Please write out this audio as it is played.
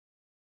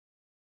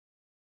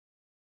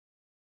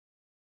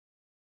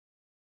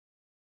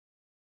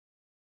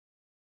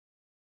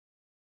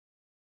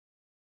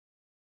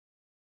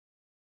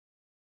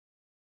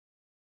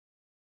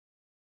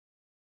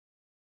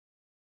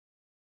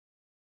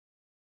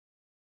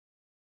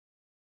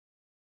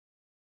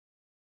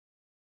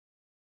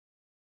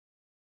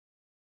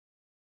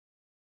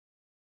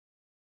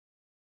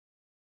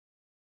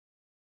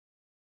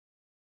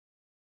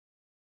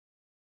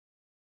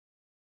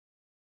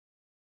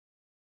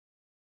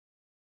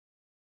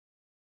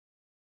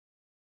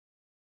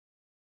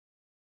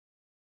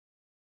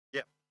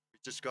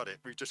just got it.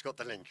 We've just got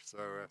the link. So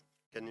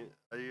can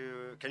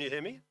you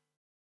hear me?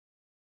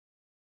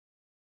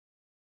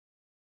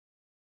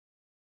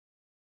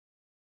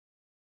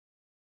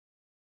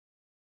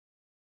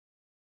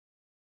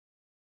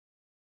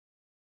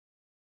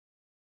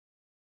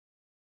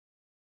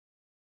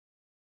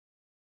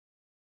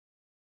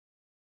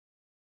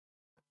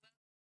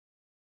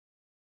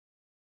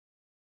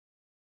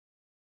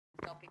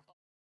 Topic of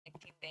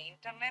connecting the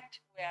internet,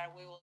 where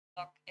we will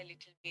talk a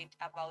little bit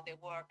about the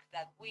work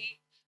that we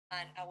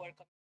and our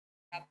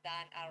community have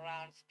done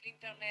around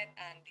internet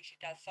and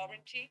digital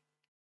sovereignty.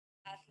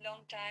 As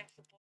long-time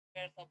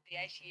supporters of the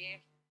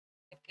IGF,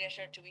 a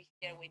pleasure to be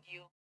here with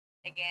you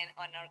again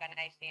on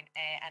organizing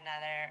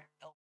another.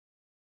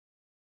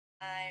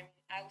 I'm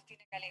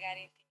Agustina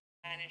Calegari,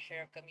 Senior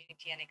Manager,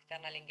 Community and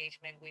External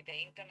Engagement with the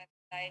Internet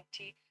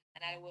Society,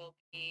 and I will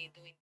be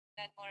doing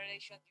that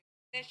moderation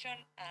session,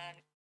 and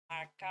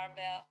Mark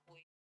Carvel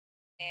with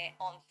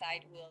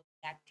on-site will be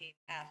acting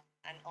as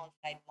an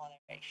on-site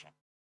moderation.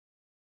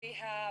 We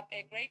have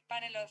a great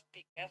panel of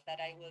speakers that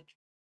I will,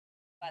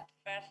 but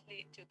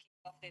firstly, to kick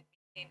off the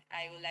meeting,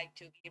 I would like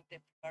to give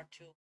the floor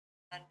to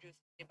Andrew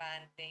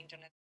Sullivan, the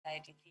Internet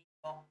Society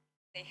CEO.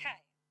 Say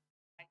hi.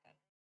 Yeah,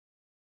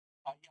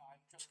 I'm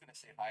just going to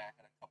say hi. I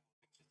had a couple of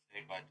things to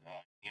say, but in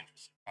the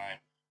interest of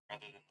time,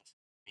 rather than listen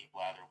to me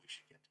blather, we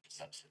should get to the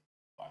substance.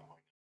 So I'm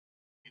going to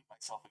mute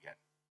myself again.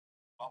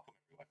 Welcome,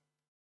 everyone.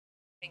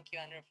 Thank you,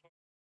 Andrew, for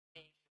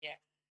being here.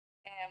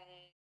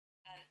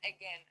 And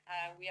again,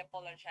 we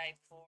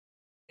apologize for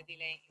the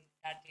delay in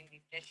starting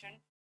this session.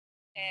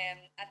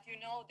 As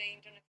you know, the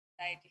Internet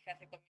Society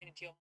has a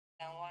community of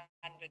more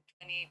than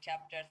 120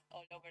 chapters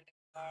all over the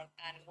world,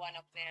 and one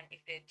of them is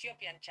the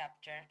Ethiopian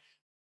chapter.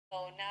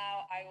 So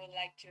now I would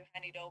like to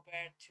hand it over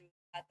to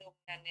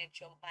Adobna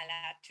Necho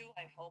Malatu.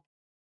 I hope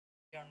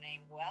your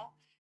name well.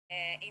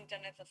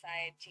 Internet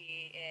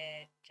Society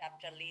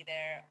chapter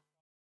leader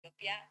from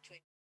Ethiopia to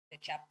the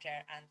chapter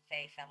and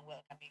say some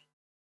welcoming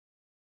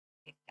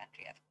this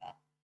country as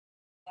well.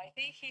 So I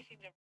think he's in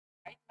the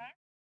right, Mark?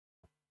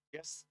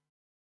 Yes.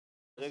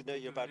 No,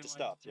 you're about to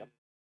start. Yeah.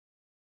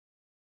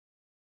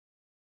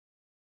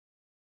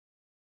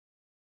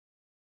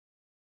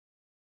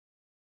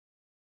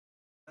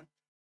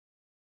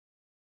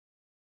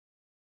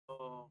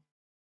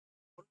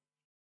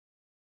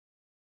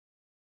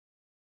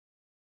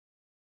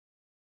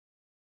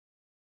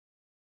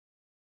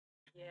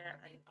 Yeah.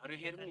 Are you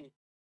hearing me?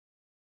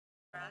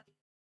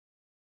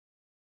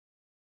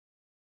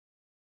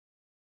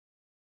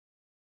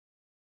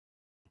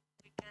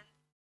 We can.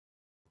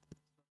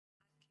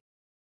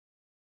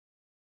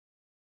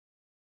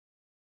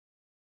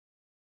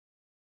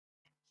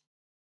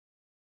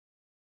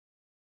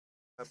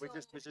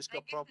 We just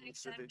got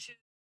problems with it.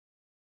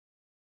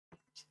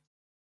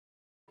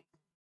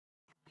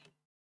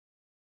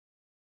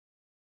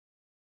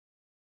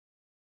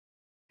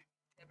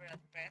 Several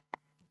threats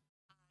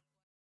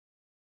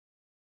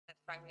and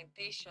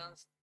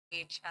fragmentations,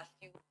 which, as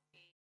you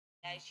see,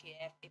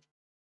 IGF is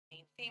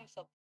main themes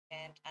of the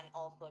event and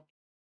also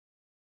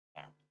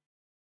term.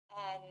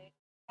 And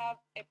have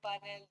a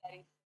panel that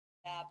is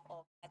made up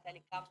of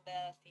Natalie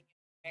Campbell, Senior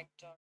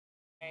Director,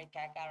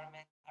 America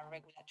Government and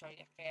Regulatory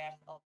Affairs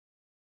of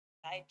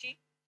society,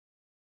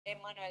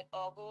 Emmanuel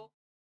Ogu,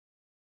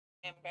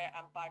 member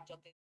and part of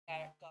the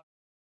government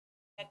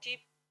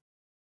initiative,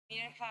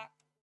 Mirha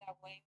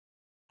Kulawen,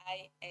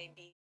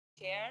 IAB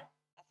chair,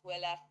 as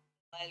well as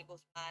Noel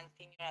Guzman,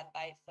 senior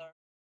advisor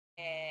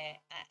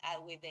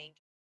with the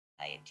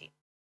Society.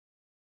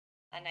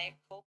 And I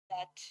hope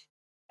that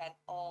you can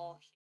all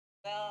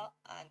hear well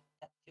and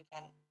that you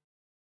can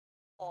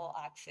all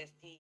access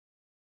the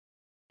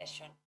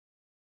session.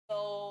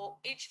 So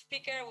each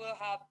speaker will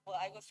have, well,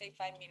 I will say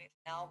 5 minutes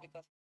now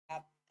because we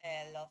have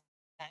a lot of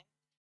time,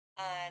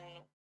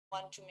 and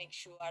want to make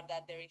sure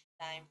that there is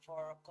time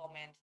for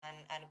comments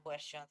and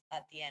questions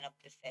at the end of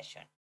the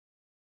session.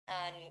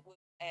 And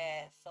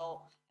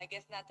so I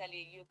guess,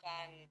 Natalie, you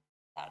can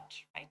start,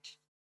 right?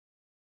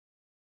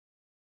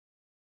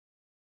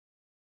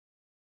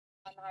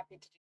 I'm happy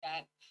to do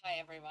that. Hi,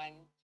 everyone.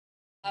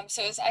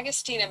 So as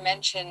Agustina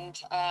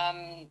mentioned,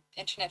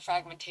 internet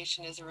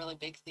fragmentation is a really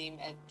big theme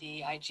at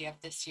the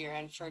IGF this year,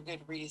 and for a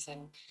good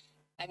reason.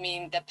 I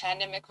mean, the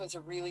pandemic was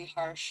a really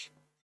harsh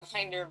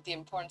reminder of the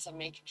importance of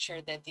making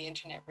sure that the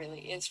internet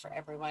really is for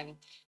everyone.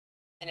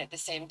 And at the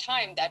same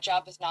time, that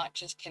job is not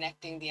just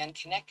connecting the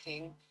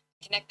unconnected,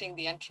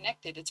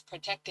 it's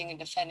protecting and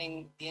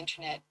defending the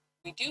internet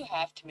we do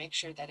have to make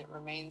sure that it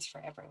remains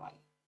for everyone.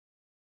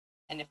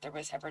 And if there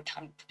was ever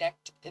time to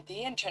protect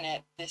the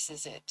internet, this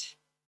is it.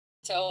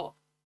 So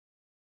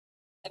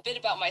a bit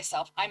about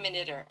myself, I'm a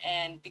knitter,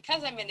 and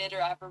because I'm a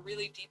knitter, I have a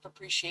really deep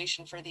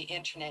appreciation for the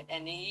internet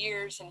and the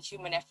years and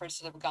human efforts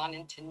that have gone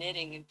into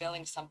knitting and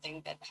building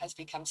something that has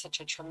become such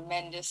a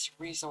tremendous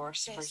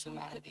resource for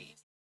humanity.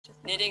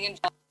 Knitting and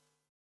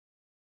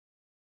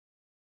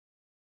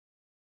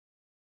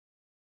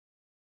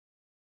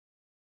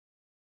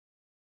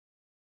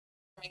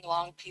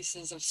long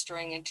pieces of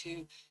string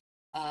into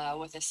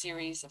with a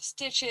series of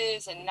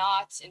stitches and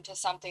knots into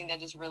something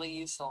that is really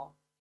useful.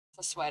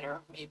 It's a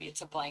sweater, maybe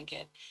it's a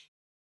blanket.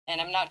 And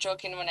I'm not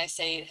joking when I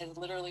say it has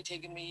literally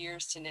taken me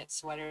years to knit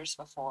sweaters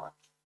before.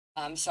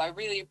 So I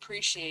really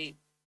appreciate,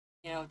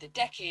 the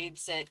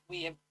decades that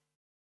we have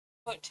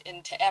put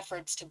into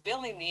efforts to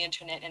building the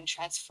internet and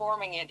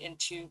transforming it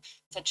into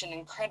such an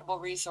incredible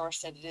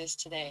resource that it is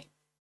today.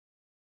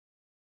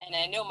 And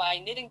I know my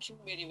knitting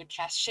community would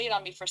cast shade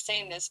on me for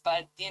saying this,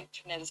 but the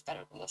internet is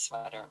better than the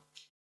sweater.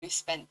 We've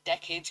spent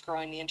decades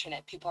growing the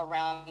internet. People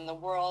around the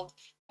world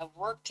have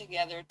worked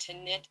together to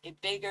knit a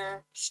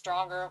bigger,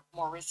 stronger,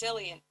 more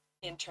resilient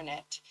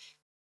internet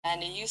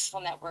and a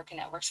useful network, and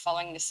networks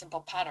following this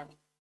simple pattern.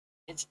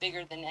 It's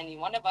bigger than any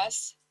one of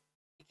us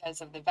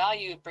because of the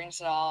value it brings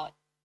it all.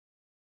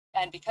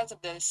 And because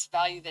of this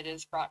value that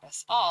has brought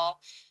us all,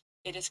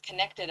 it has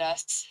connected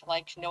us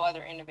like no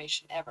other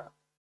innovation ever.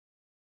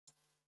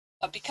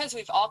 But because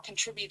we've all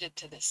contributed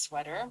to this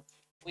sweater,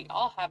 we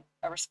all have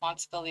a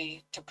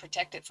responsibility to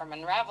protect it from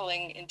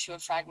unraveling into a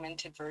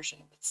fragmented version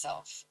of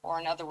itself, or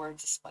in other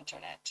words, a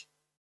splinternet.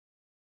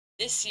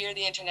 This year,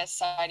 the Internet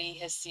Society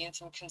has seen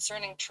some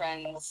concerning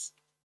trends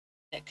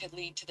that could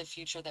lead to the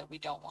future that we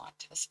don't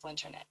want, a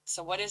splinternet.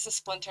 So what is a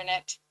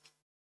splinternet?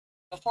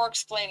 Before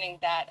explaining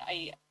that,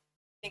 I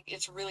think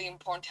it's really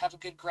important to have a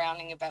good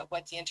grounding about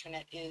what the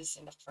internet is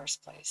in the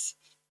first place.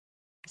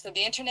 So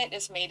the internet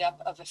is made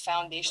up of a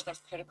foundation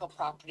of critical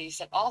properties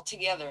that all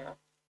together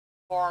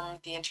form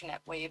the internet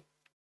way of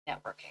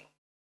networking.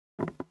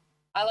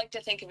 I like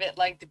to think of it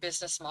like the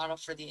business model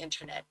for the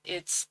internet.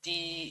 It's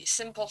the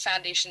simple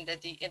foundation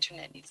that the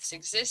internet needs to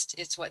exist.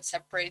 It's what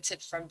separates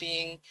it from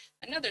being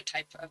another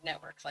type of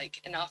network,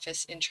 like an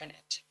office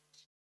intranet.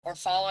 Or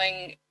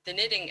following the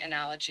knitting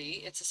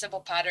analogy, it's a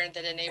simple pattern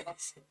that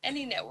enables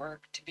any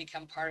network to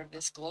become part of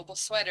this global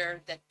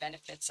sweater that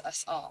benefits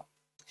us all.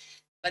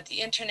 But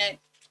the internet,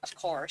 of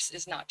course,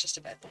 is not just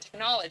about the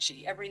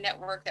technology. Every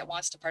network that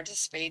wants to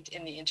participate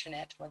in the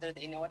internet, whether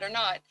they know it or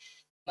not,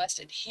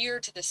 must adhere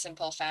to the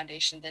simple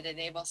foundation that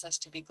enables us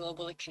to be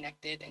globally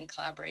connected and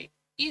collaborate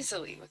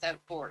easily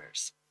without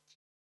borders.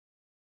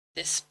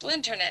 The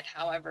splinternet,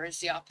 however, is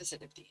the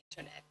opposite of the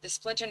internet. The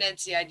splinternet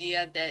is the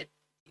idea that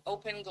the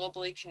open,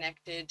 globally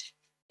connected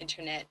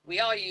internet, we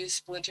all use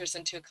splinters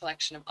into a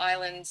collection of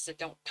islands that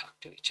don't talk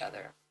to each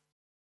other.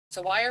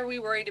 So why are we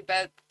worried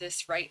about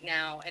this right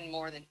now and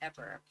more than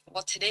ever?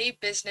 Well, today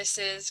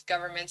businesses,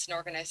 governments, and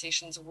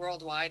organizations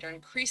worldwide are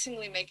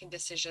increasingly making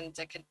decisions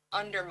that can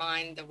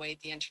undermine the way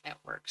the internet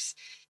works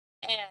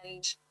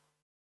and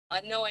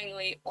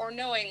unknowingly or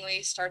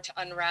knowingly start to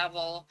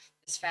unravel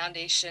this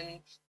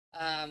foundation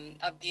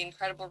of the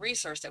incredible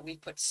resource that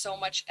we've put so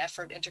much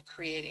effort into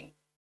creating,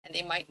 and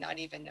they might not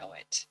even know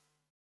it.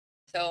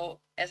 So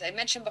as I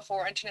mentioned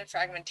before, internet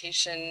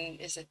fragmentation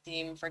is a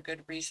theme for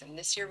good reason.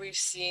 This year we've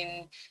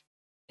seen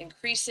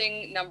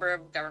increasing number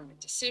of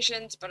government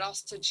decisions, but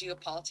also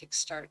geopolitics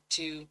start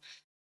to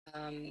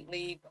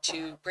lead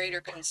to greater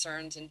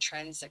concerns and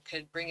trends that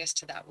could bring us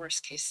to that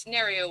worst case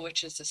scenario,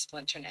 which is the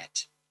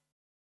splinternet.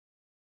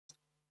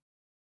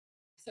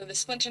 So the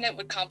splinternet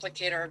would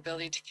complicate our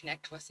ability to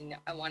connect with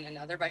one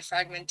another by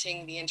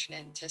fragmenting the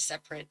internet into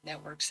separate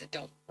networks that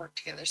don't work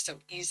together so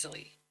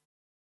easily.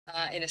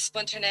 In a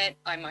splinternet,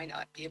 I might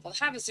not be able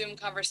to have a Zoom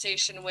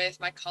conversation with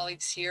my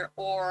colleagues here,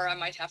 or I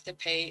might have to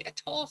pay a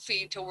toll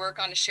fee to work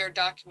on a shared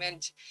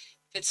document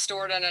if it's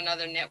stored on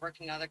another network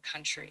in another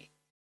country.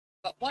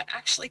 But what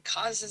actually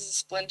causes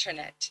a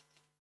splinternet?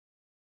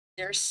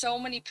 There are so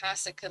many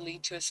paths that could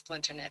lead to a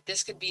splinternet.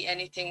 This could be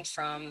anything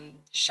from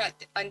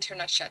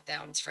internet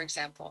shutdowns, for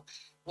example.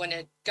 When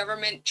a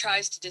government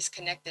tries to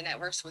disconnect the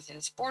networks within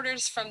its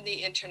borders from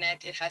the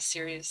internet, it has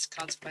serious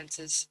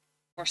consequences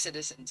for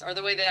citizens. Or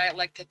the way that I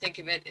like to think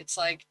of it, it's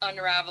like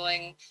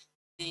unraveling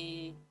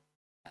the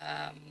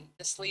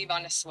sleeve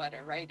on a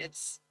sweater, right?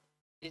 It's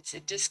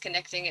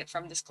disconnecting it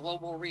from this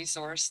global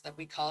resource that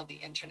we call the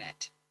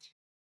internet.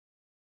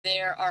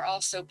 There are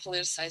also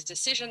politicized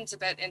decisions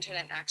about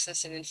internet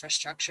access and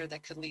infrastructure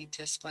that could lead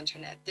to a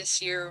splinternet.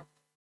 This year,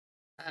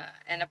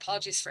 and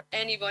apologies for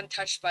anyone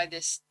touched by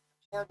this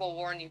horrible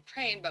war in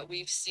Ukraine, but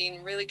we've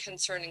seen really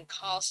concerning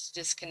calls to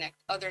disconnect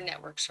other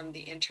networks from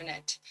the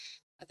internet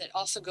that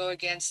also go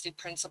against the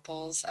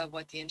principles of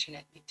what the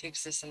internet needs to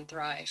exist and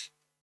thrive.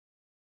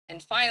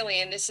 And finally,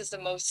 and this is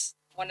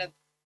one of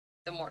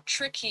the more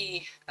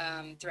tricky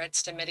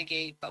threats to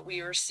mitigate, but we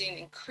are seeing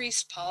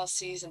increased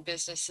policies and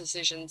business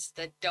decisions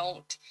that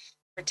don't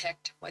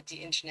protect what the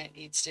internet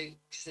needs to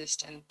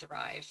exist and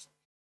thrive.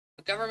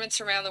 The governments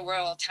around the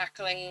world are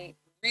tackling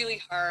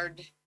really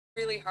hard,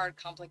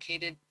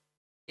 complicated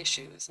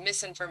issues,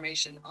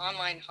 misinformation,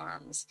 online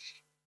harms,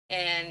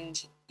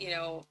 and,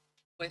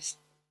 with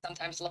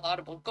sometimes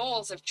laudable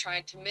goals of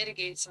trying to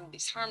mitigate some of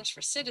these harms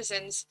for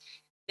citizens,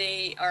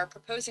 they are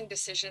proposing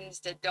decisions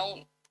that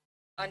don't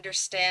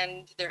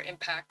understand their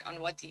impact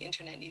on what the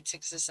internet needs to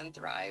exist and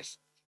thrive.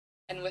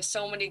 And with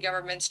so many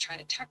governments trying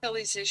to tackle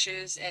these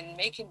issues and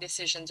making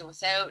decisions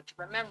without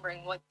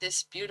remembering what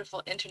this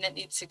beautiful internet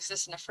needs to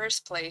exist in the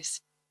first place,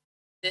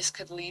 this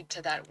could lead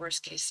to that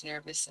worst case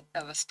scenario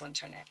of a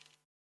splinter net.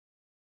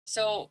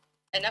 So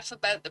enough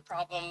about the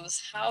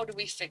problems. How do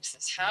we fix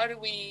this? How do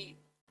we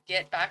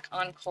get back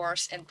on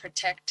course and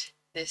protect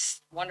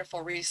this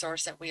wonderful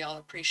resource that we all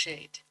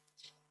appreciate?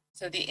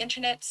 So the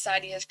Internet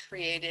Society has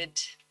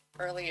created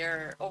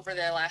earlier, over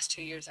the last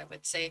 2 years, I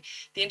would say,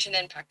 the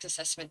Internet Impact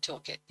Assessment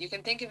Toolkit. You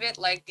can think of it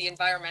like the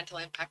environmental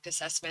impact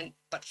assessment,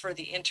 but for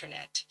the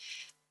internet.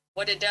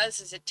 What it does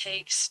is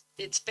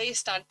it's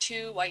based on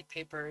 2 white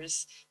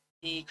papers,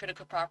 the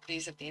critical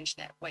properties of the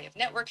internet way of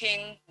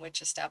networking,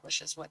 which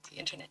establishes what the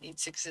internet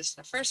needs to exist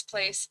in the first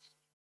place,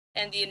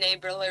 and the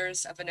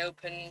enablers of an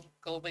open,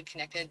 globally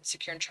connected,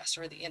 secure, and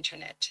trustworthy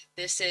internet.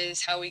 This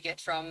is how we get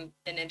from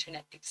an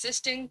internet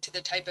existing to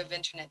the type of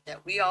internet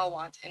that we all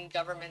want, and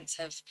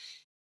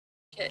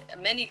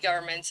many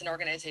governments and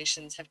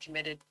organizations have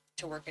committed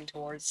to working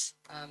towards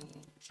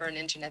for an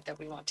internet that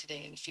we want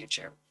today and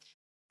future.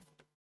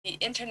 The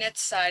Internet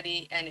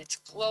Society and its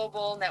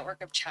global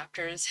network of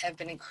chapters have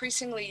been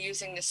increasingly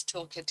using this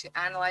toolkit to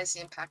analyze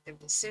the impact of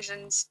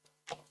decisions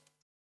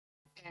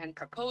and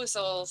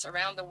proposals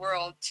around the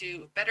world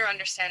to better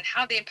understand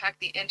how they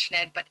impact the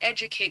internet, but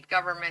educate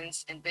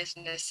governments and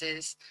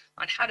businesses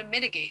on how to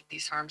mitigate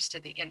these harms to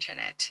the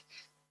internet.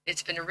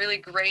 It's been a really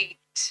great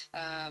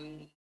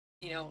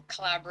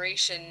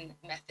collaboration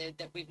method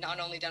that we've not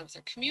only done with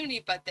our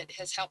community, but that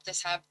has helped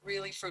us have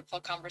really fruitful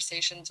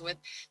conversations with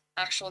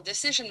actual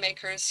decision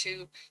makers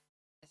who,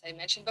 as I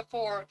mentioned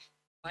before,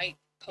 might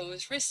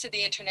pose risks to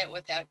the internet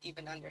without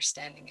even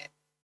understanding it.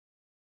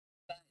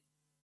 But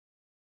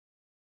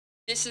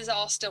this is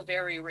all still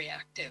very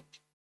reactive.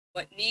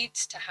 What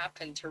needs to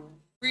happen to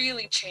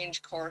really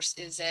change course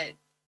is that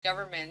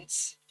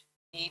governments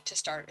need to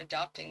start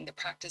adopting the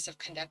practice of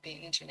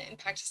conducting internet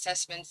impact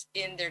assessments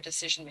in their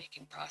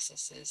decision-making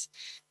processes.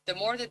 The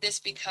more that this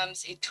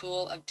becomes a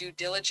tool of due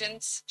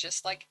diligence,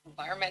 just like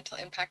environmental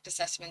impact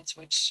assessments,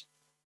 which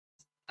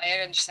I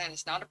understand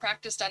is not a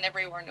practice done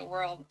everywhere in the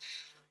world,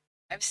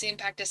 I've seen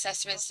impact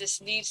assessments, this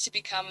needs to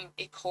become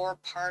a core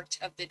part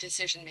of the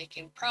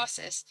decision-making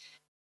process.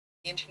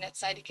 The Internet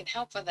Society can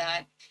help with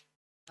that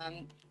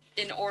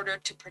in order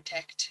to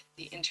protect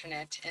the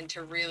internet and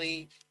to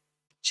really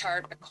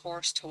chart a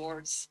course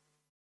towards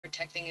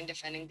protecting and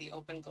defending the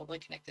open, globally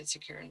connected,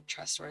 secure, and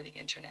trustworthy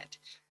internet.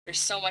 There's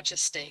so much at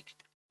stake: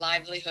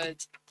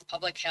 livelihoods,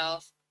 public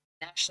health,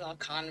 national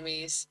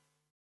economies.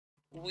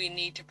 We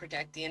need to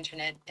protect the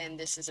internet, and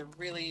this is a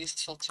really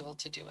useful tool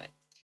to do it.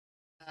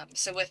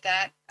 So with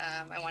that,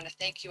 I want to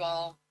thank you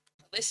all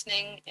for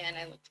listening, and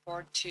I look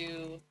forward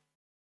to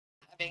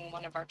having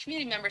one of our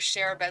community members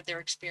share about their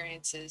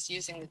experiences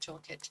using the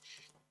toolkit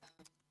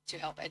to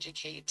help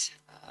educate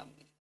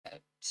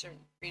about certain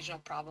regional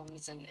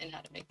problems and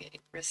how to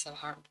mitigate risks of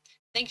harm.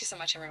 Thank you so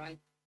much, everyone.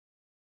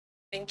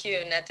 Thank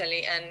you,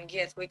 Natalie. And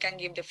yes, we can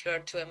give the floor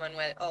to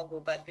Emmanuel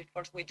Ogu, but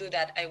before we do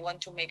that, I want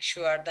to make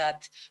sure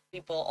that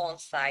people on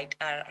site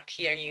are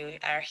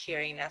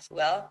hearing as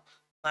well.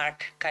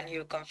 Mark, can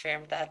you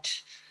confirm that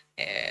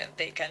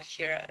they can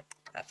hear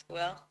as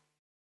well?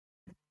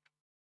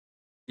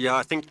 Yeah,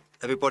 I think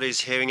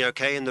everybody's hearing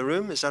okay in the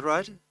room. Is that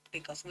right?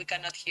 Because we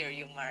cannot hear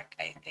you, Mark.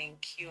 I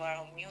think you are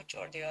on mute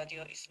or the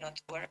audio is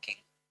not working.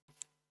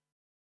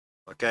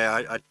 Okay,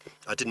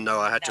 I didn't know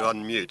I had to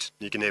unmute.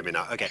 You can hear me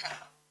now. Okay.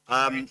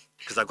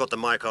 Because I've got the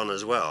mic on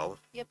as well.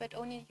 Yeah, but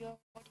only your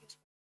audio.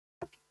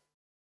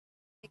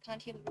 They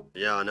can't hear you.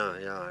 Yeah, I know.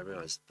 Yeah, I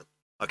realised.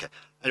 Okay.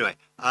 Anyway,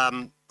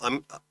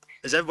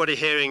 is everybody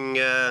hearing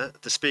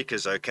the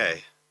speakers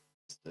okay?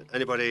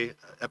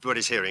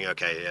 Everybody's hearing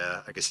okay,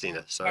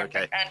 Agustina. So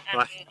okay.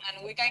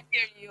 And we can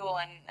hear you,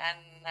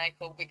 and I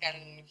hope we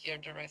can hear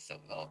the rest of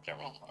the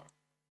room.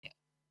 Yeah.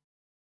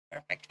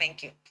 Perfect.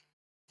 Thank you.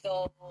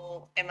 So,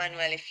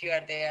 Emmanuel, if you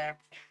are there,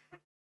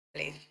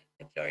 please,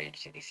 the floor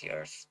is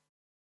yours.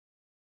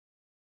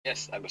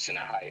 Yes, Agustina.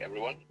 Hi,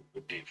 everyone.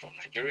 Good day from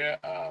Nigeria.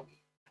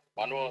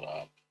 Manuel,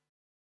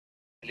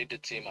 I lead the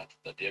team at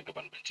the Dear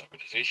Government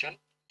Organization.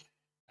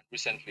 And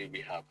recently, we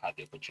have had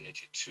the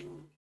opportunity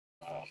to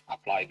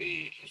apply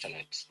the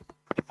Internet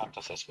Impact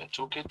Assessment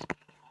Toolkit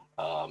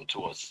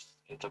towards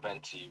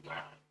interventive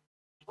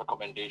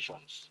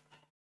recommendations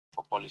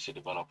for policy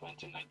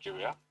development in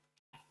Nigeria.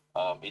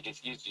 It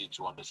is easy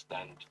to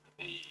understand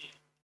the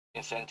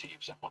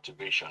incentives and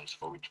motivations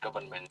for which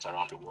governments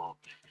around the world,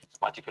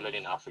 particularly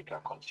in Africa,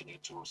 continue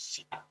to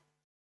seek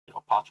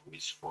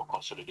pathways for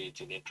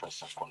consolidating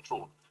interests and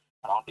control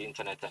around the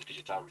internet and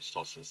digital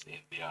resources in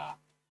their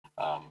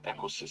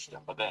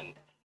ecosystem. But then,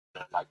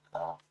 like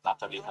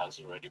Natalie has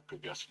already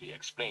previously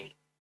explained,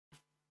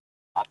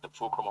 at the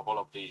fulcrum of all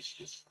of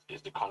this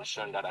is the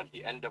concern that at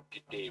the end of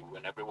the day,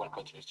 when everyone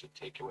continues to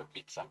take away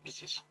bits and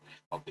pieces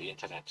of the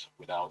internet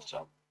without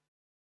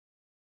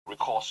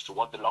recourse to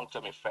what the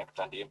long-term effect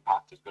and the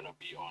impact is going to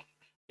be on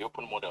the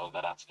open model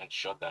that has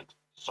ensured that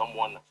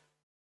someone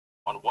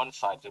on one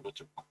side is able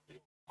to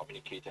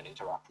communicate and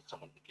interact with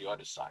someone on the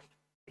other side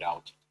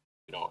without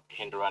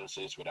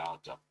hindrances,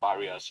 without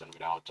barriers, and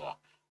without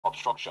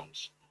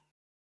obstructions.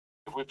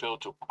 If we fail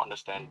to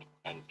understand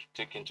and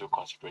take into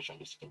consideration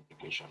these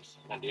implications,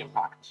 then the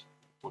impact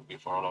would be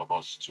for all of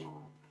us to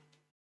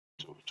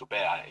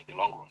bear in the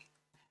long run.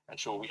 And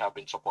so we have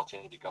been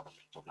supporting the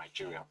government of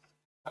Nigeria.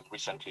 And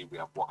recently we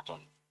have worked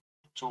on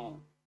two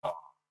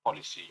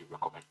policy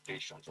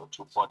recommendations or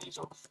two bodies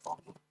of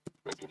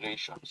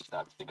regulations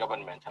that the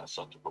government has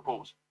sought to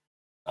propose.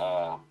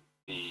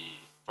 The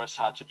first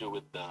had to do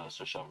with the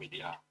social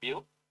media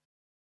bill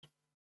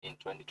in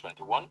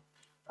 2021,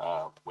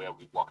 where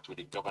we worked with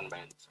the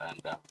government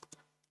and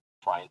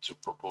trying to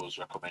propose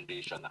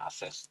recommendation,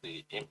 assess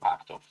the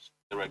impact of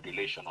the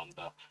regulation on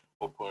the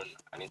open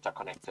and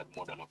interconnected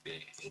model of the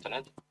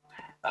internet.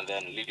 And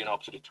then leading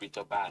up to the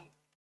Twitter ban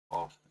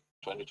of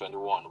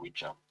 2021,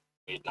 which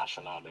made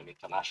national and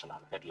international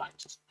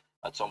headlines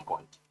at some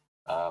point,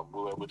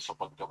 we were able to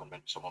support the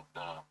government with some of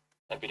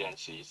the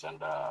evidences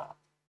and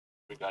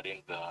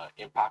regarding the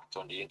impact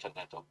on the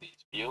internet of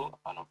this bill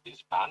and of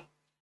this ban,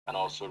 and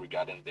also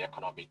regarding the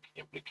economic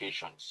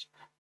implications,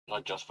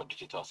 not just for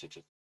digital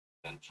citizens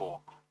and for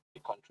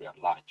the country at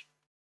large.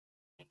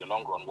 In the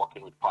long run,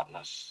 working with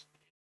partners,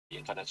 the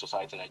Internet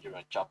Society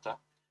Nigerian chapter,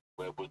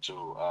 we're able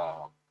to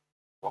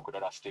work with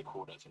other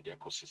stakeholders in the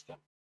ecosystem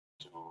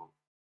to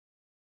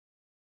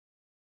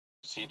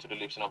see to the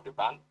lifting of the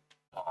ban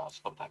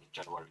sometime in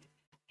January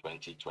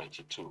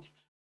 2022.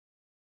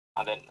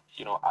 And then,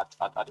 you know, at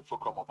the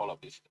fulcrum of all of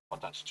this, it's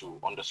important to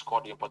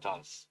underscore the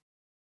importance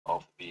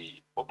of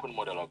the open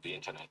model of the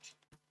internet,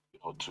 you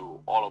know, to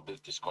all of these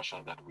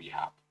discussions that we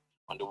have.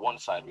 On the one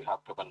side, we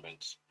have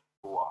governments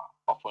who are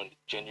often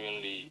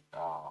genuinely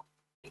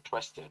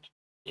interested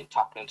in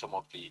tackling some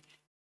of the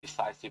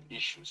decisive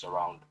issues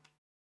around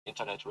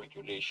internet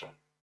regulation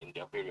in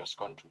their various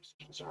countries,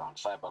 issues around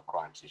cyber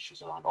crimes,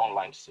 issues around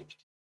online safety,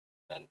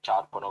 and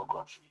child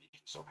pornography,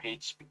 issues of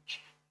hate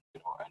speech,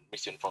 you know, and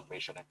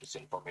misinformation and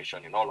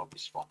disinformation in all of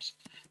these forms.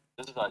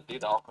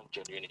 These are often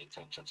genuine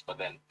intentions, but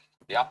then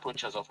the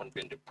approach has often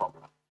been the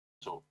problem.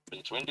 So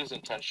between this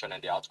intention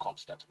and the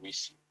outcomes that we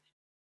see,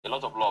 a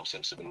lot of love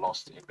seems to be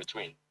lost in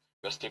between,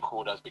 where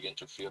stakeholders begin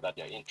to feel that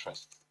their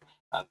interests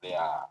and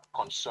their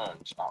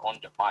concerns are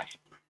undermined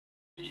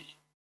in the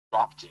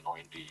drafting or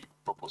in the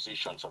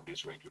propositions of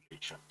these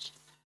regulations.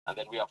 And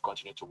then we have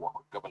continued to work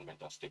with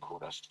government and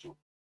stakeholders to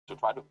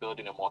try to build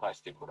in a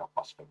multi-stakeholder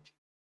perspective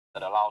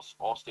that allows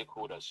all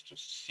stakeholders to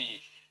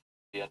see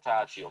the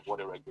entirety of what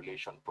a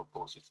regulation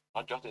proposes,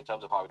 not just in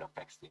terms of how it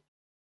affects them,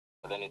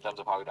 but then in terms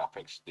of how it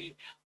affects the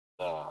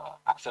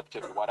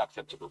what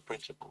acceptable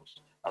principles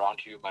around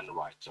human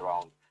rights,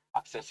 around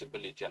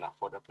accessibility and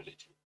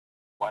affordability,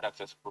 what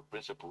accessible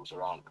principles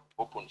around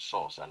open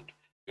source and,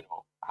 you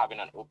know, having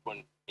an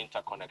open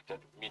interconnected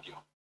medium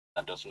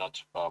that does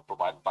not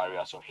provide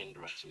barriers or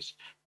hindrances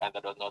and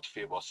that does not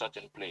favor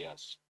certain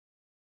players,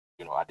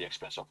 you know, at the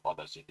expense of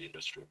others in the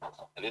industry.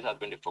 And this has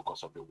been the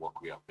focus of the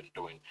work we have been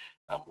doing,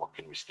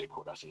 working with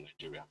stakeholders in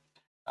Nigeria.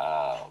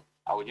 I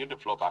will give the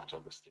floor back to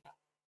Augustina.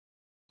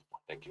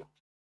 Thank you.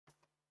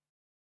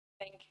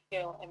 Thank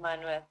you,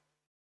 Emmanuel.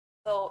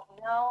 So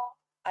now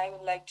I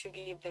would like to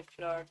give the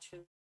floor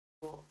to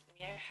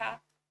Mirha,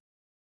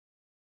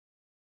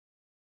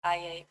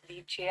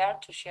 IAB chair,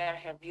 to share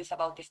her views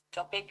about this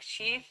topic.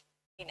 She's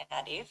in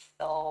Addis,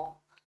 so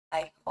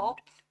I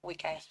hope we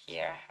can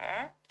hear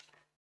her.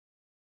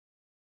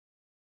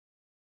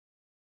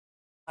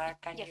 Or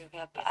can Yes. you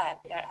help?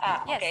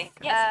 Yes. Okay.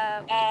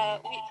 Yes.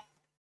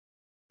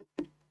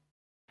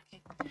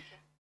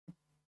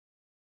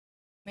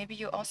 Maybe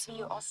you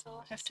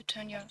also have to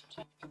turn your.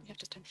 You have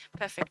to turn.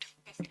 Perfect.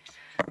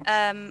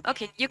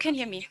 Okay, you can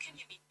hear me.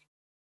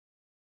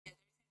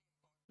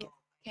 Yeah.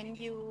 Can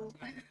you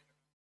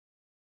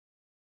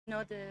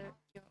know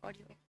your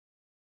audio?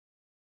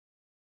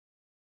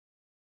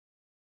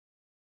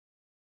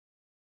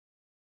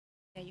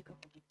 There you go.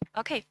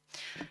 Okay.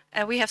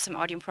 We have some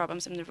audio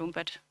problems in the room,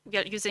 but we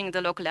are using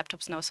the local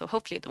laptops now, so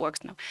hopefully it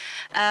works now.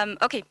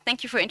 Okay,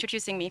 thank you for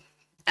introducing me.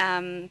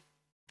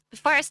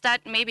 Before I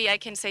start, maybe I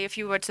can say a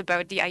few words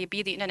about the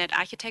IAB, the Internet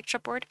Architecture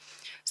Board.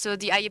 So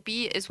the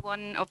IAB is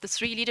one of the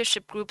 3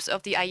 leadership groups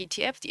of the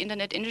IETF, the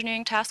Internet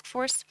Engineering Task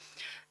Force.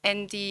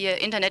 And the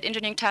Internet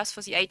Engineering Task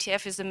Force, the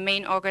IETF, is the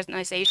main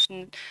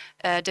organization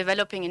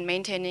developing and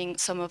maintaining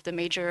some of the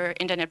major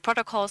Internet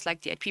protocols,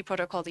 like the IP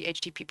protocol, the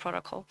HTTP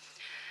protocol.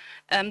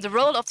 The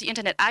role of the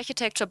Internet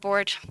Architecture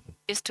Board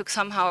is to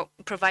somehow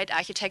provide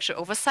architecture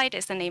oversight,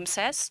 as the name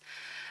says.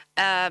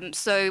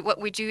 So what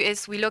we do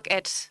is we look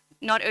at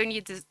not only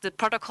the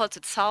protocols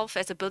itself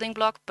as a building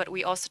block, but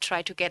we also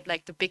try to get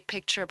like the big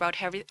picture about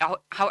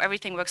how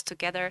everything works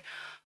together,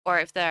 or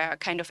if there are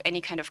any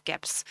kind of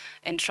gaps,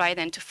 and try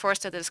then to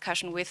foster the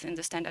discussion within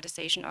the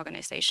standardization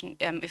organization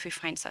if we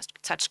find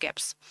such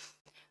gaps.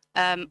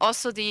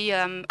 Also, the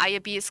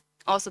IAB is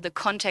also the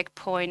contact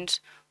point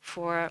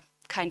for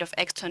kind of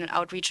external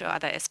outreach or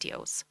other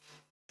SDOs.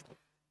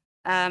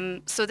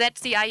 So that's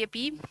the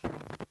IAB.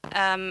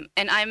 And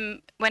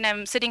when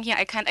I'm sitting here,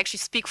 I can't actually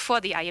speak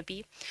for the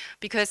IAB,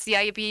 because the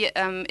IAB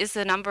is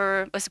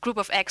a group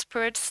of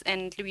experts,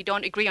 and we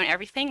don't agree on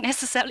everything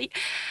necessarily.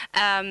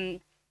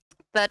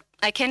 But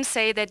I can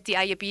say that the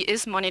IAB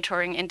is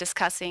monitoring and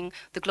discussing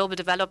the global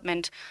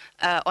development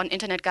on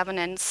internet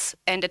governance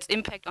and its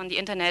impact on the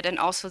internet, and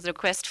also the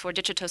quest for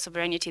digital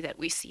sovereignty that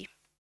we see.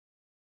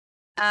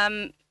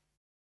 The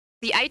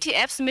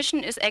ITF's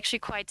mission is actually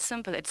quite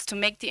simple. It's to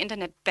make the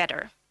internet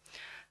better.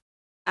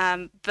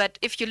 But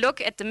if you look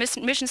at the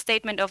mission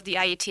statement of the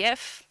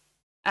IETF,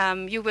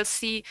 you will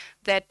see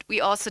that we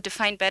also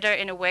define better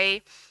in a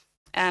way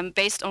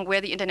based on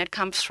where the internet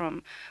comes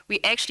from. We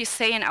actually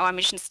say in our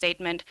mission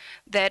statement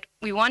that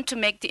we want to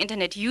make the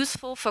internet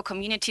useful for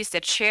communities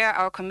that share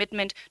our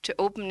commitment to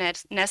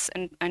openness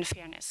and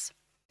fairness.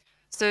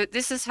 So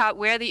this is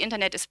where the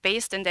internet is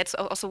based, and that's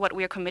also what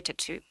we are committed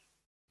to.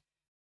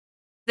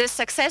 The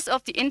success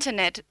of the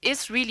internet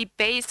is really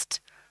based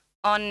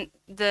on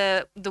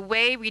the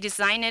way we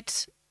design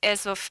it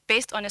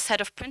based on a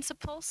set of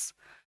principles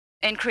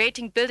and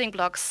creating building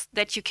blocks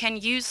that you can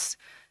use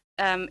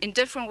in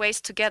different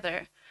ways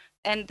together.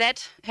 And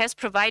that has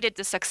provided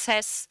the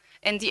success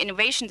and the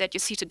innovation that you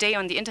see today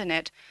on the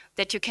internet,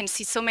 that you can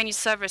see so many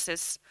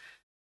services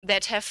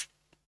that have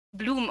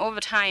bloomed over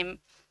time,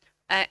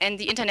 and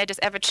the internet is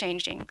ever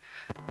changing.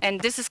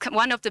 And this is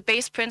one of the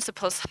base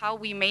principles, how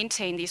we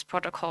maintain these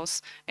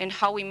protocols and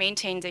how we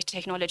maintain the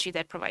technology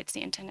that provides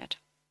the internet.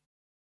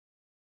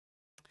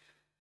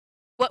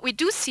 What we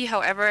do see,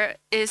 however,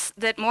 is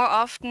that more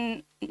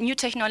often new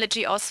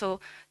technology,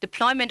 also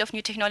deployment of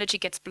new technology,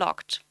 gets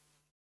blocked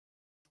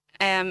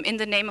in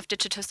the name of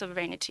digital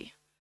sovereignty.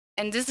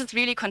 And this is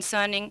really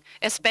concerning,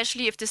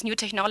 especially if this new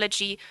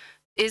technology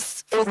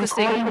is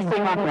focusing on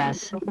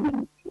progress.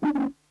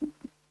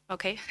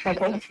 Okay.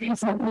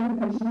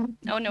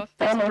 Oh no,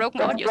 that's a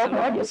broken audio.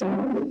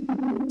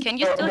 Can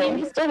you still hear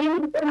me? We can hear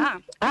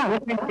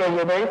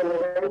you.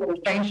 Very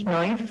strange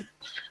noise.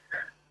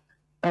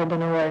 I don't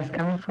know where it's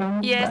coming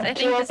from. Yes, I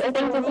think this is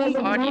the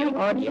room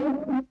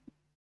audio.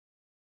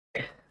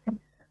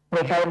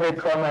 We have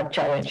reformat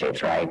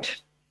challenges,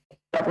 right?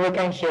 But we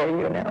can hear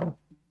you now.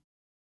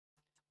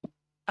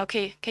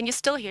 Okay, can you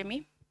still hear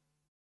me?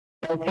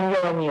 I think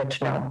you're on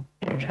mute now.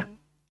 Okay.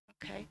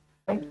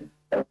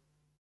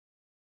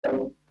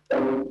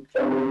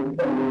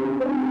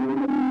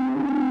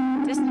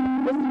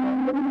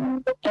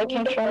 I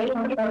can try.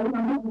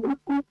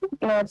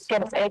 No, it's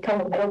gets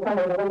echo.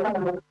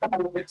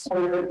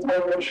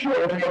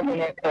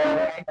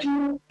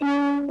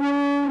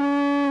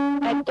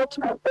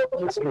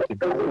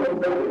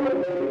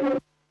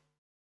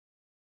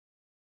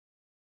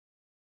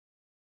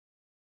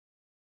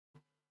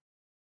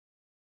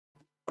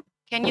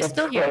 Can you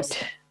still hear us?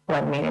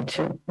 1 minute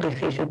to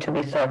this issue to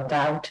be sorted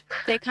out.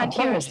 They can't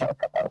hear us.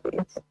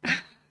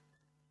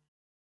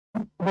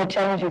 The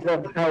challenges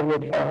of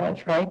hybrid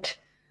formats, right?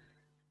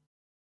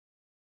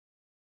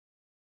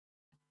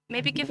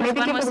 Maybe give us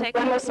one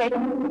more second.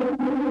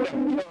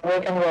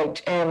 We can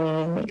wait.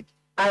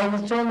 I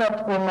was told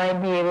that we might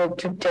be able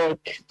to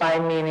take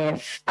 5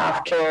 minutes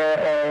after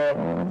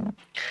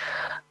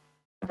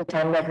the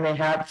time that we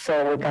have,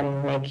 so we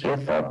can make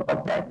use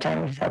of that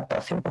time. Is that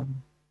possible?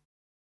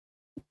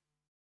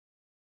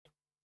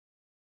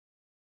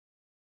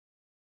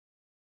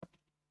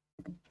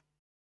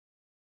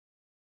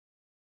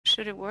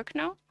 Should it work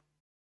now?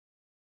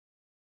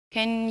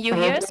 Can you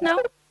hear us now?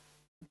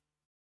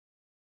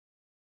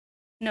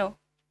 No,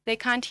 they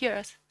can't hear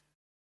us.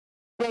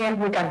 Yeah,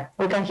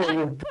 we can hear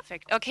you.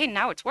 Perfect. Okay,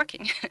 now it's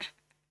working.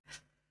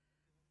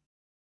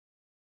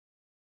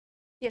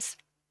 Yes,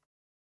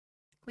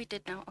 we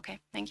did now. Okay,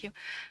 thank you.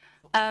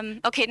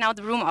 Okay, now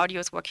the room audio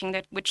is working,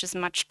 which is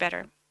much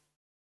better.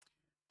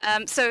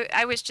 So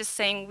I was just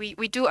saying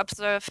we do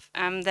observe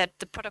that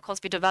the protocols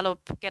we develop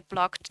get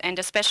blocked, and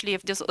especially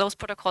if those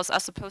protocols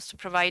are supposed to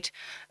provide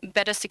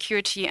better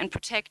security and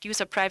protect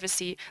user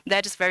privacy,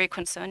 that is very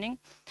concerning.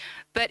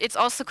 But it's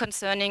also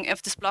concerning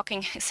if this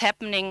blocking is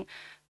happening,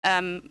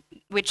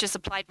 which is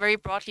applied very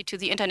broadly to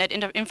the internet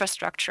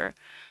infrastructure.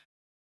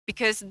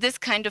 Because this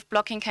kind of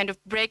blocking kind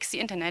of breaks the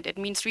internet. It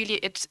means really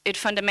it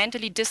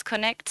fundamentally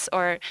disconnects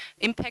or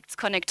impacts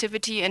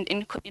connectivity and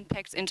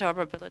impacts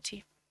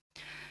interoperability.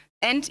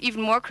 And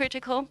even more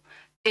critical,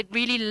 it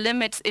really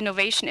limits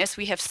innovation as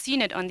we have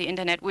seen it on the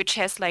internet, which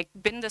has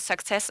been the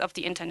success of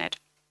the internet.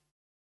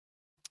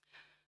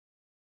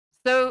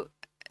 So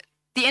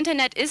the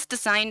internet is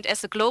designed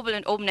as a global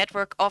and open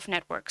network of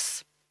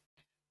networks.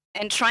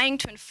 And trying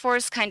to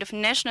enforce kind of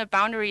national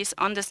boundaries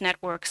on these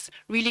networks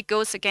really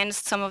goes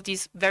against some of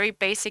these very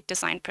basic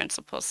design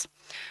principles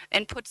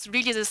and puts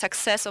really the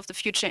success of the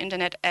future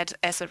internet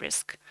as a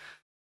risk.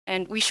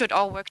 And we should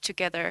all work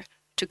together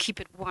to keep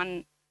it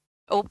one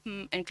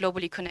open and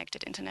globally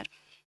connected internet.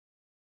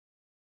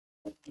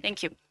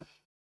 Thank you.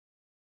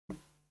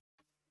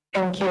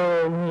 Thank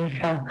you,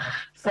 Misha.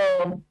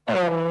 So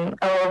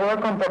our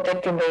work on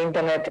protecting the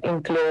internet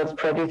includes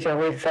producing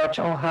research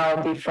on how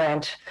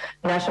different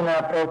national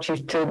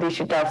approaches to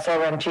digital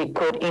sovereignty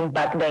could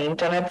impact the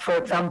internet. For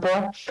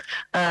example,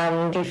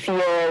 this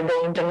year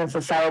the Internet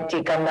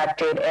Society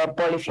conducted a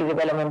policy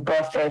development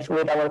process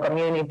with our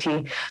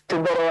community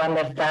to better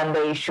understand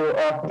the issue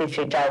of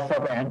digital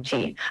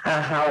sovereignty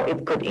and how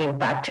it could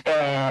impact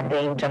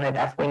the internet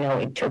as we know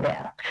it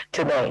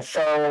today.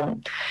 So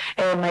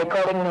my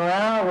colleague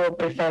Nora will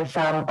present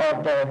some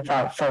of the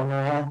results. So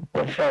Nora,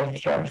 the floor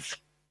is yours.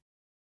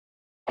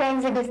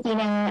 Thanks,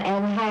 Agustina,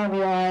 and hi,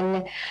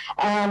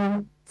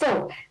 everyone.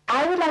 So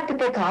I would like to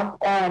pick up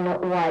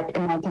on what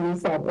Natalie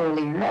said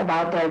earlier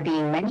about there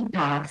being many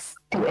paths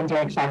to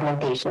internet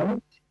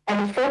fragmentation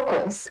and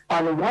focus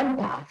on one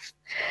path.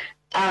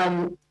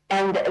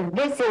 And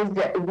this is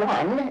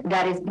one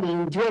that is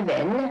being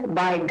driven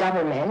by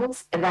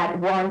governments that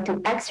want to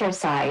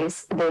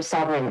exercise their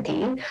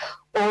sovereignty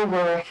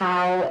over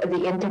how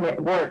the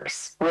internet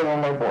works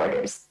within their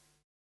borders.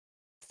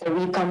 So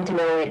we come to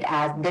know it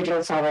as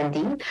digital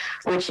sovereignty,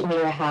 which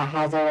Mira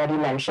has already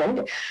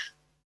mentioned.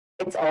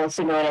 It's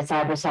also known as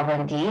cyber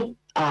sovereignty.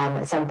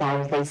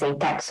 Sometimes they say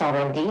tech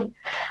sovereignty.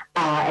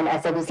 And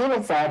as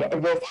Agustina said,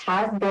 this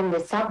has been the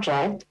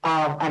subject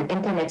of an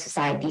Internet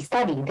Society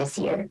study this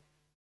year.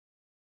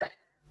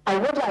 I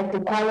would like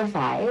to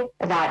qualify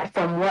that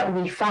from what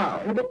we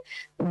found,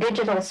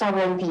 digital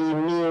sovereignty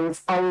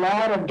means a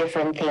lot of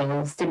different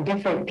things to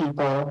different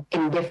people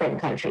in different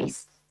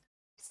countries.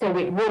 So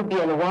it would be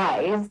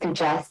unwise to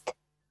just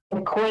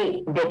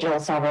equate digital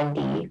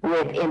sovereignty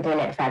with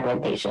internet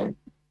fragmentation.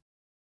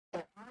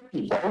 There are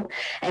people,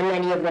 and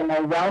many of them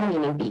are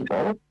well-meaning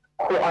people,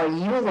 who are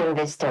using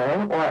this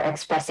term or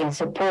expressing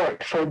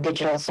support for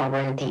digital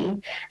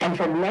sovereignty, and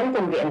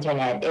fragmenting the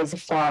internet is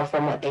far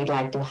from what they'd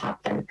like to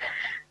happen.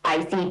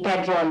 I see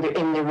Pedro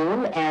in the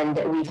room, and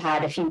we've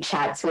had a few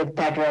chats with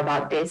Pedro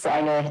about this. So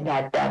I know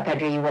that,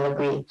 Pedro, you will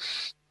agree.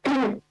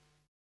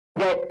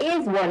 There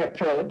is one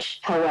approach,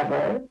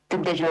 however, to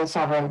digital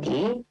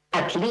sovereignty,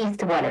 at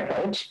least one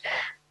approach,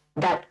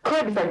 that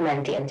could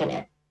fragment the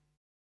internet.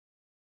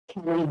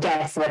 Can we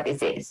guess what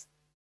this is?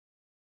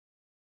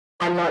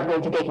 I'm not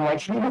going to take more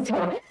time. So,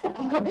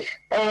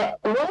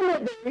 one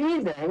of the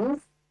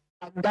reasons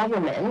a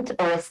government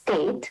or a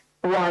state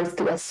wants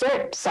to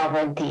assert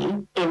sovereignty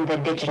in the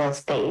digital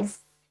space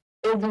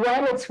is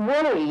when it's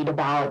worried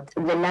about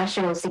the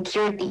national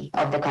security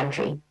of the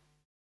country.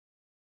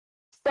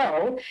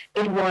 So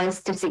it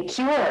wants to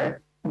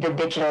secure the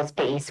digital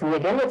space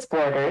within its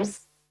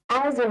borders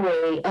as a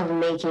way of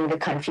making the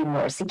country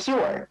more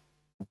secure.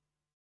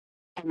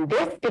 And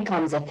this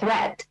becomes a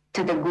threat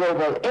to the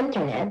global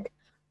internet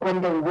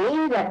when the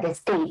way that the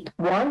state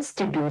wants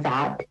to do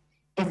that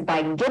is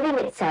by giving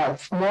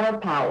itself more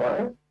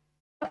power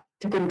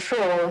to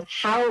control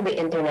how the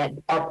internet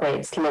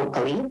operates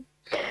locally.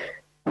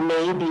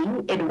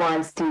 Maybe it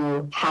wants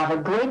to have a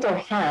greater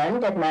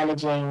hand at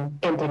managing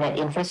internet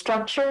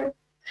infrastructure.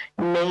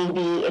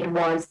 Maybe it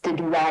wants to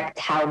direct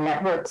how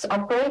networks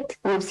operate.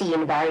 We've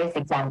seen various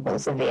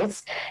examples of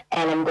this,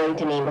 and I'm going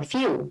to name a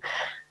few.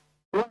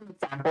 One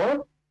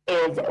example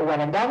is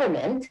when a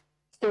government,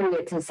 through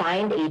its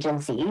assigned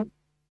agency,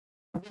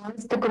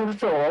 wants to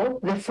control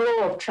the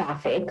flow of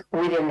traffic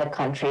within the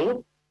country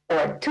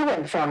or to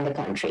and from the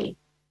country.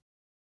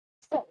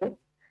 So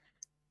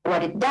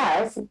what it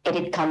does,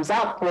 it comes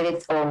up with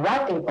its own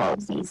routing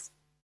policies.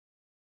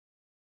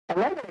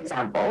 Another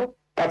example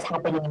that's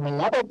happening in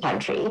another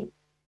country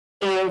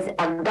is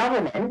a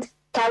government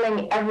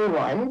telling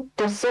everyone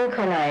to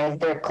synchronize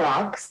their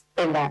clocks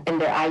in their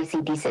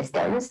ICT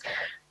systems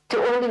to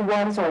only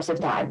one source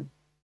of time.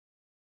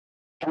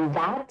 And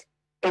that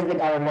is the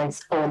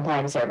government's own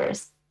time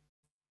servers.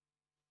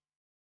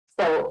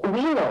 So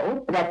we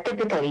know that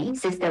typically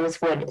systems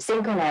would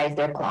synchronize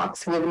their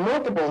clocks with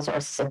multiple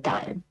sources of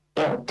time,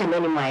 to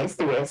minimize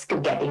the risk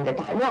of getting the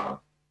time wrong.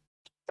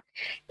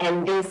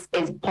 And this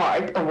is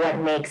part of what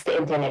makes the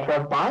internet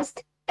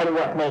robust and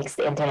what makes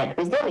the internet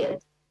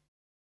resilient.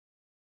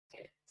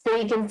 So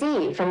you can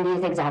see from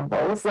these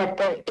examples that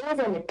there is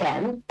an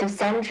attempt to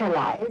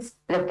centralize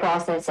the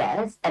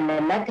processes and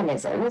the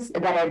mechanisms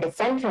that are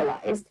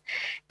decentralized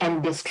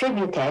and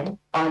distributed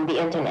on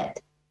the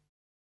internet.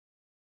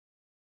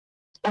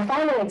 A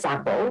final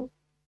example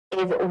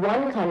is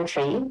one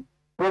country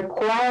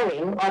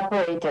requiring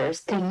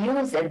operators to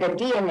use the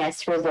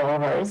DNS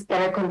resolvers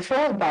that are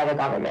controlled by the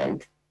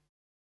government.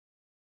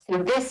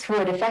 So this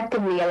would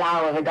effectively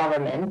allow the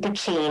government to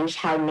change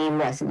how name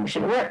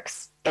resolution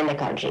works in the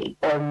country,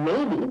 or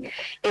maybe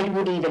it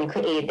would even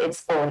create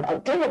its own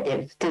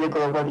alternative to the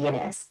global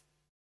DNS.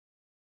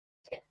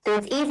 So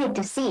it's easy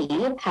to see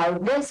how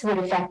this would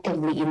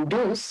effectively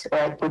induce or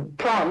it would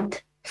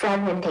prompt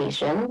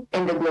fragmentation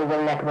in the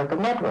global network of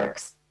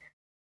networks.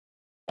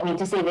 I mean,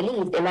 to say the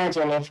least,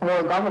 imagine if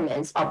more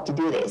governments opt to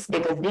do this,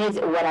 because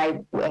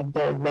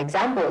the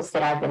examples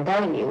that I've been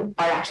telling you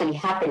are actually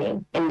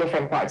happening in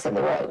different parts of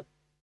the world.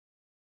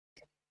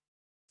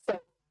 So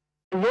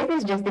this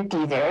is just a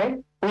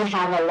teaser We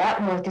have a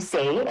lot more to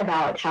say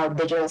about how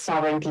digital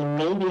sovereignty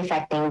may be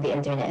affecting the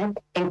internet,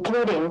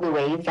 including the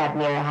ways that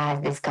Mira has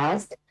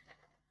discussed.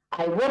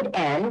 I would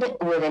end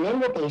with an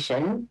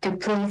invitation to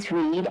please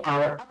read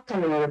our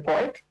upcoming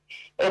report.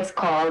 It's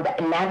called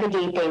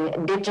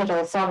Navigating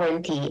Digital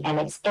Sovereignty and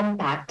Its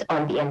Impact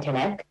on the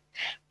Internet,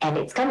 and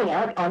it's coming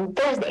out on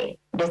Thursday,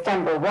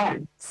 December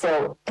 1.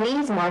 So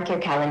please mark your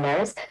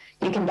calendars.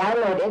 You can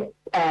download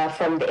it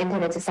from the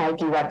Internet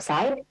Society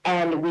website,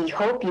 and we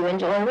hope you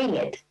enjoy reading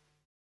it.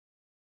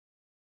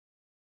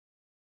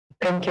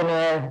 Thank you,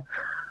 Noel.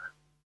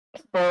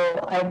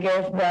 So I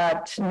guess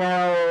that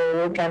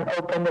now we can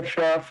open the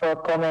floor for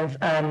comments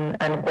and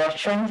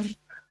questions.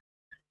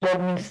 Let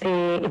me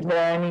see if there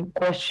are any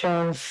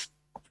questions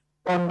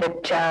on the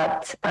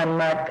chat. And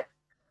Mark,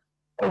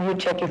 could you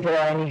check if there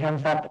are any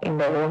hands up in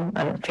the room?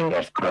 And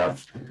fingers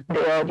crossed,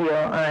 the audio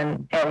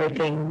and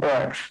everything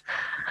works.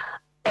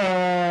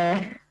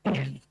 I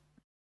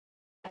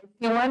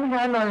see one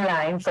hand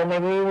online, so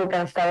maybe we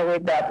can start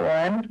with that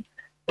one.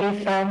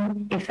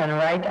 Ethan,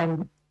 right?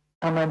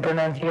 Am I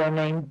pronouncing your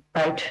name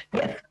right?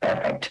 Yes,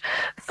 perfect.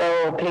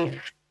 So please,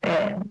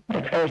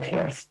 the floor is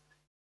yours.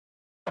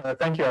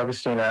 Thank you,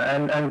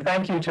 Agustina, and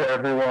thank you to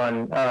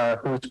everyone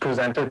who's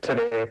presented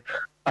today.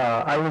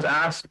 I was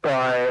asked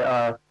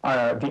by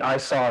the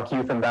ISOC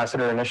Youth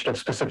Ambassador Initiative,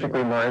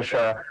 specifically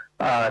Marisha,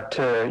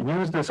 to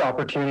use this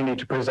opportunity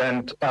to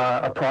present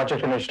a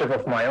project initiative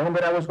of my own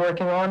that I was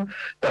working on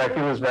that I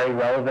feel is very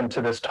relevant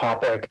to this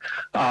topic,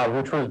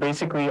 which was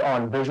basically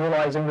on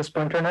visualizing the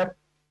Splinternet,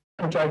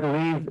 which I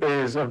believe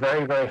is a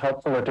very, very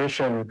helpful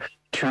addition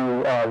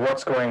to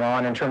what's going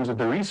on in terms of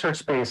the research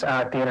space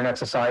at the Internet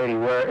Society,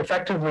 where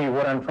effectively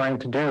what I'm trying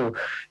to do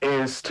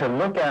is to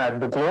look at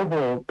the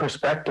global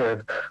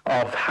perspective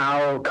of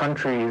how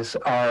countries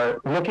are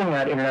looking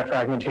at Internet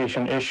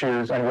fragmentation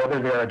issues and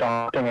whether they're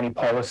adopting any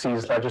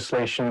policies,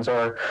 legislations,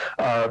 or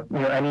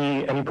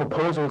any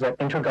proposals at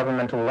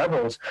intergovernmental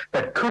levels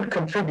that could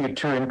contribute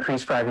to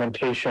increased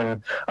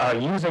fragmentation,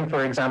 using,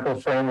 for example,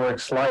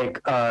 frameworks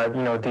like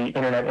the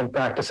Internet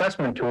Impact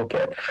Assessment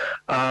Toolkit.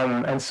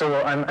 And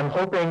so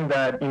I'm hoping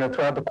that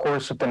throughout the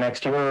course of the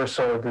next year or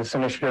so, this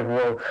initiative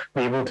will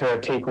be able to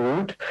take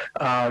root.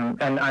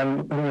 And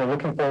I'm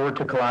looking forward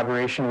to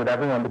collaboration with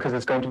everyone, because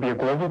it's going to be a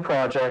global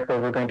project where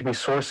we're going to be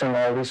sourcing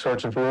all these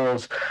sorts of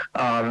rules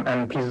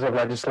and pieces of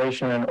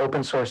legislation in an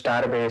open source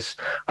database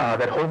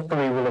that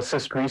hopefully will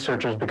assist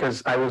researchers,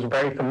 because I was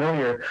very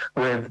familiar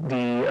with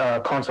the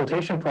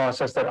consultation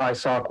process that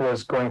ISOC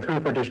was going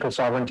through for digital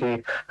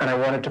sovereignty, and I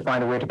wanted to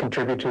find a way to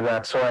contribute to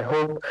that. So I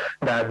hope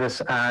that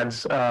this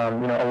adds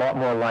a lot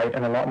more light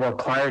and a lot more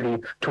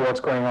clarity to what's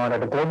going on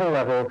at a global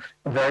level,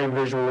 very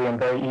visually and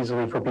very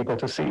easily for people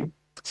to see.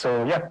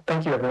 So yeah,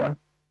 thank you, everyone.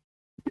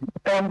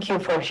 Thank you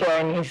for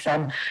sharing,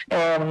 Ethan.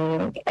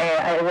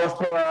 I was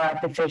there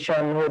at the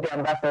session with the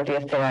ambassador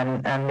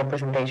yesterday, and the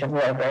presentations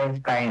were very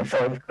inspiring. So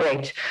it's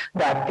great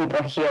that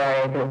people here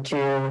are able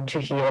to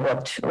hear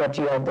what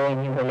you are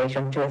doing in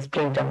relation to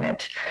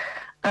Splinternet.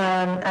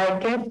 I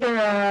guess there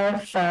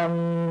are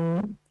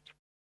some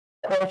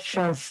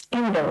questions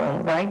in the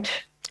room, right,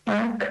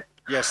 Mark?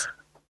 Yes,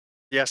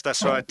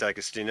 that's right,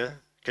 Agustina.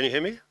 Can you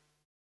hear me?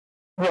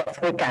 Yes,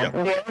 we can.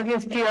 Yep. The audio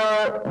is still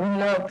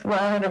not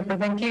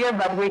 100% clear,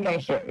 but we can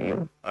hear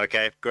you.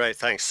 Okay, great,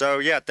 thanks. So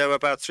yeah, there were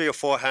about 3 or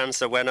 4 hands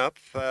that went up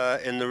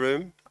in the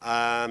room.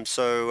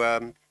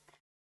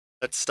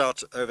 Let's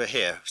start over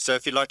here. So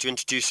if you'd like to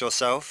introduce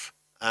yourself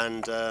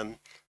and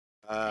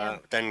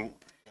then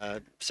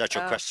set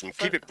your question.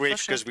 Keep it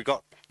brief, because we've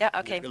got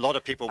a lot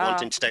of people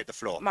wanting to take the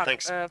floor. Mark,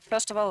 Thanks.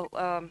 First of all,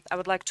 I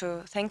would like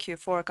to thank you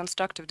for a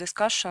constructive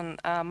discussion.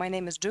 My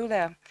name is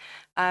Julia.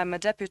 I'm a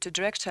deputy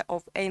director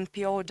of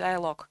ANPO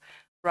Dialogue,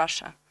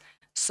 Russia.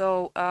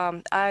 So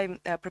I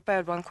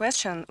prepared one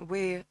question.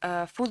 We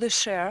fully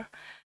share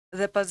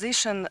the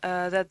position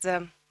that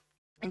the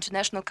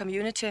international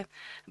community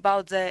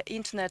about the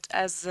internet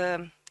as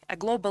a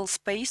global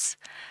space,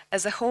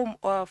 as a home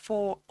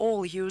for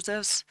all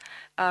users.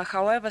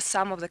 However,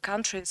 some of the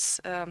countries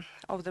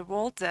of the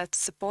world that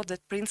support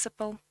that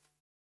principle,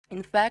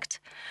 in fact,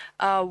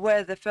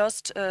 were the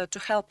first to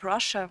help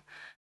Russia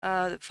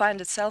find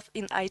itself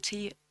in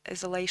IT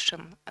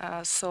isolation.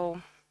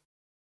 So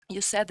you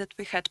said that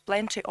we had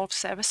plenty of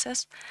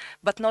services,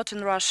 but not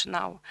in Russia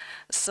now.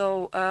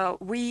 So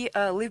we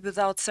live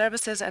without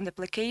services and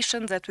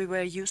applications that we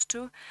were used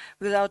to,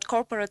 without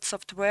corporate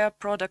software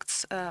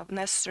products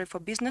necessary for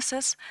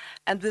businesses,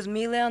 and with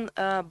million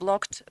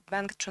blocked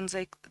bank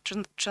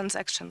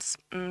transactions.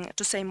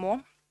 To say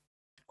more,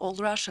 all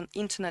Russian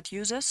internet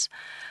users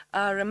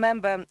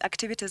remember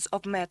activities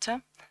of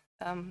Meta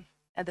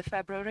at the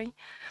February,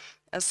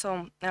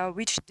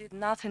 which did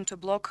nothing to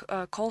block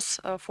calls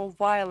for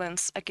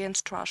violence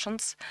against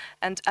Russians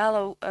and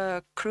allow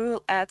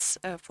cruel ads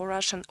for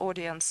Russian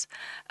audience.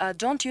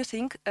 Don't you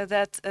think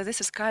that this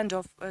is kind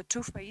of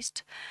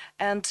two-faced,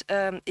 and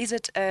is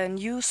it a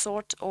new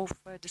sort of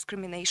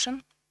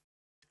discrimination?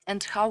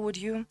 And how would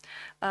you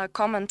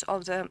comment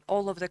on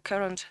all of the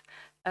current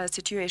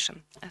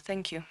situation?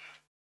 Thank you.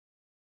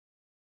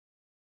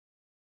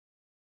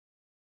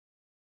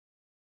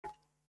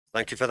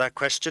 Thank you for that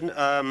question.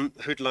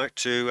 Who'd like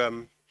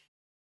to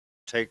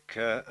take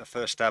a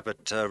first stab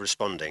at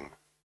responding?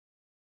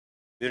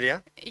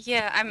 Julia?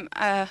 Yeah,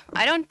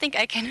 I don't think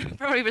I can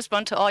probably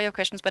respond to all your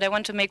questions, but I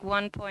want to make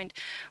one point,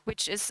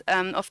 which is,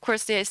 of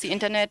course, there's the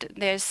internet,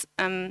 there's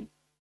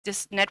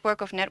this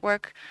network of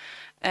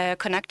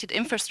connected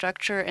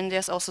infrastructure, and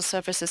there's also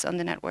services on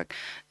the network.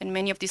 And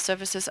many of these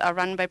services are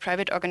run by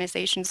private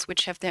organizations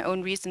which have their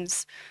own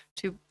reasons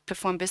to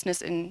perform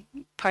business in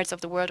parts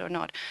of the world or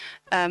not.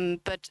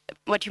 But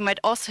what you might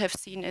also have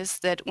seen is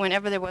that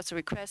whenever there was a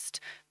request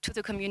to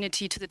the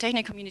community, to the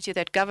technical community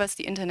that governs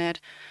the internet,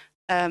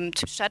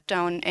 to shut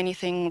down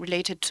anything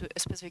related to a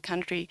specific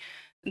country,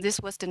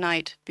 this was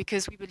denied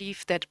because we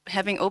believe that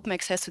having open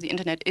access to the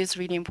internet is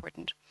really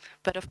important.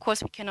 But of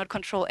course, we cannot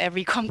control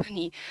every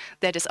company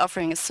that is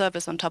offering a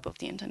service on top of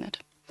the internet.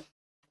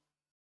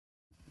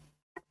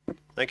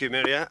 Thank you,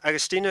 Miria.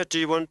 Agustina, do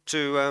you want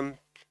to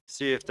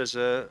see if there's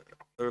a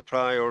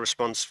reply or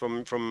response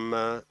from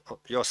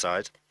your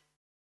side?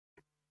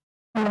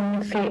 I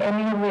don't see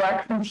any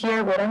reactions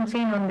here. What I'm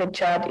seeing on the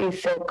chat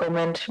is a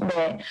comment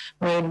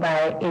made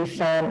by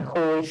Ethan,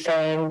 who is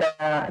saying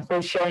that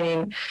who's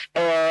sharing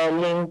a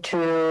link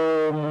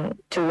to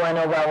one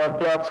of our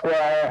blogs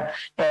where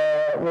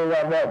we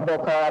were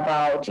vocal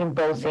about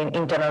imposing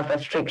internet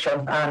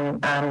restrictions and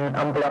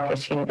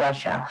blockage in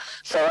Russia.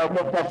 So I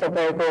think that's a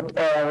very good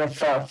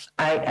resource.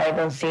 I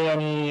don't see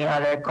any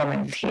other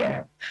comments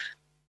here.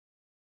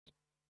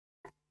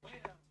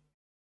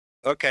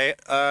 Okay,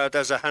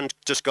 there's a hand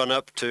just gone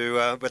up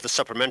to with a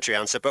supplementary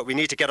answer, but we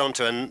need to get on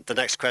to the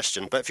next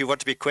question. But if you want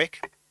to be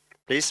quick,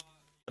 please.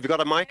 Have you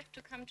got a mic?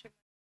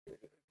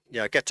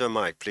 Yeah, get to a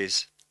mic,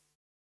 please.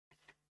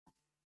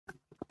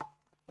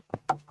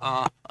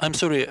 I'm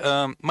sorry,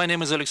 my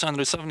name is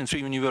Alexander Savnin from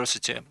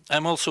University.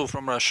 I'm also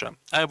from Russia.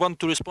 I want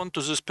to respond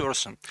to this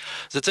person,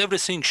 that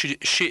everything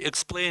she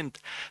explained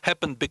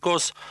happened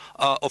because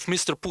of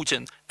Mr.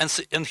 Putin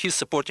and his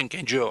supporting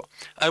NGO.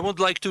 I would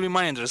like to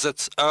remind her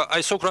that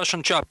ISOC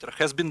Russian chapter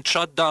has been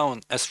shut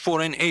down as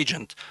foreign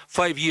agent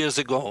 5 years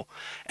ago.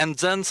 And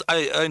then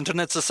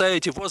Internet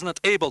Society was not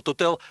able to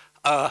tell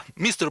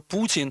Mr.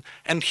 Putin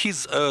and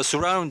his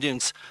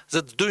surroundings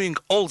that doing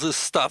all this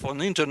stuff on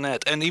the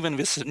internet and even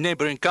with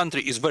neighboring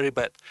country is very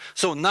bad.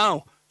 So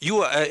now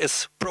you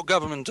as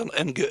pro-government and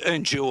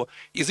NGO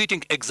is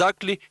eating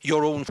exactly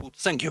your own food.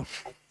 Thank you.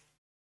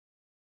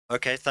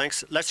 Okay,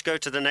 thanks. Let's go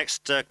to the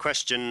next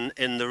question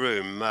in the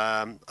room.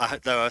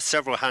 There are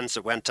several hands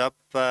that went up.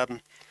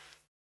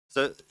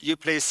 So you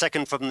please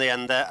second from the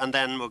end there, and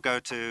then we'll go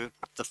to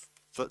the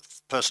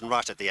person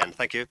right at the end.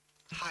 Thank you.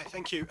 Hi,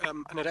 thank you.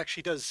 And it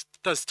actually does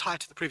tie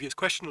to the previous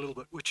question a little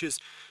bit, which is,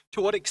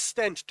 to what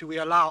extent do we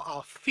allow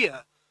our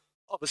fear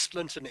of a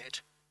splinter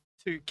net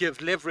to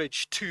give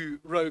leverage to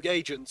rogue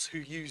agents who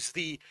use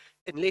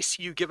unless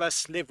you give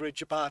us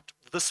leverage about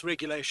this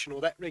regulation or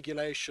that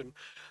regulation,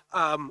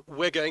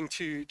 we're going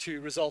to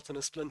result in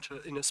a splinter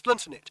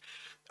net.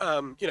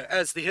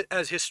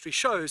 As history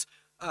shows,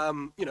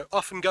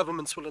 often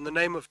governments will, in the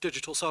name of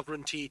digital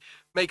sovereignty,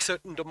 make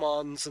certain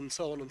demands and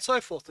so on and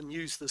so forth, and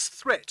use this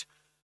threat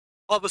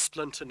of a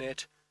splinter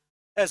net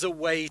as a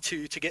way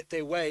to get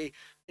their way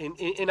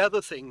in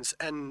other things.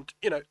 And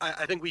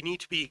I think we need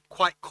to be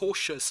quite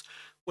cautious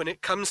when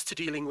it comes to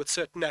dealing with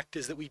certain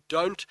actors, that we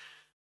don't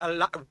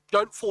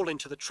fall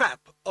into the trap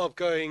of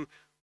going,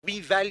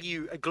 we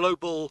value a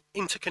global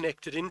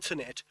interconnected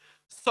internet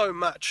so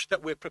much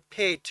that we're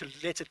prepared to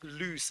let it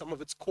lose some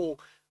of its core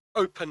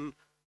open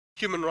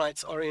human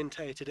rights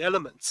orientated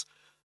elements.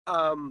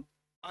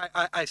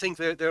 I think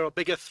there are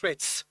bigger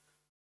threats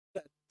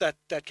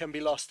that can be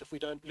lost if we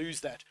don't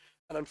lose that.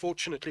 And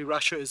unfortunately,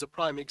 Russia is a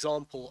prime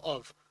example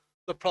of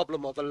the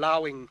problem of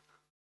allowing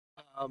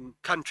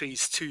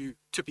countries to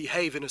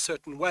behave in a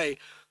certain way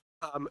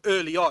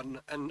early on,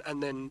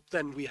 and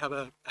then we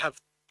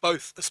have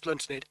both a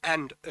splinter net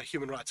and a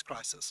human rights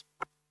crisis.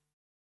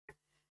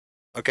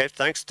 Okay,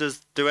 thanks.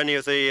 Do any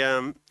of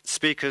the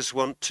speakers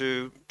want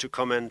to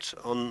comment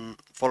on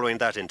following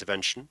that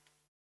intervention?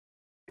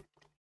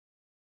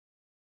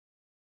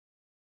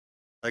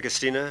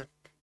 Agustina?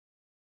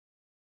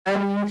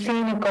 I'm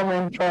seeing a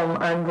comment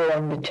from Andrew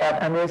on the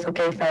chat. Andrew, it's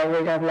okay if I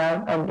read out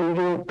loud, and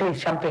you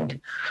please jump in.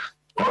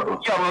 Yeah,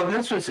 well,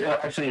 this was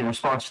actually in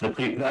response to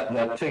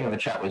that thing in the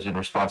chat was in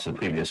response to the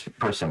previous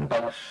person.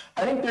 But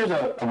I think there's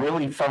a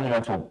really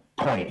fundamental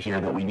point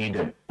here that we need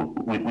to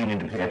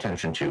pay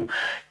attention to.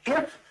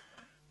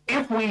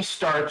 If we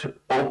start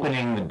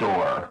opening the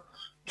door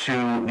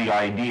to the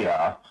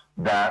idea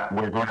that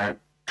we're going to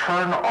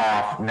turn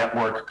off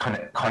network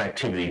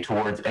connectivity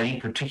towards any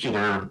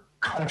particular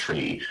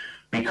country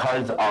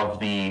because of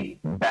the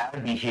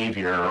bad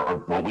behavior, or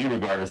what we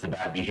regard as the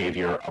bad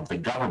behavior of the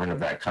government of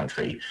that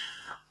country,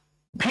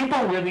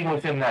 people living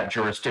within that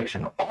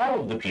jurisdiction,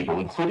 all of the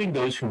people, including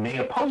those who may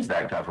oppose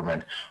that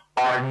government,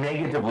 are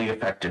negatively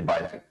affected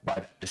by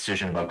that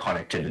decision about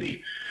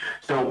connectivity.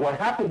 So what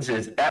happens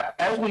is,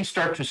 as we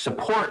start to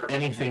support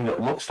anything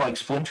that looks like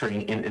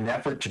splintering in an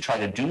effort to try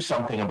to do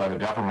something about a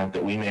government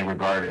that we may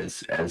regard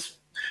as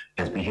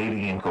as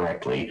behaving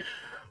incorrectly,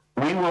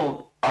 we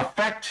will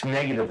affect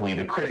negatively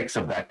the critics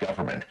of that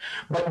government.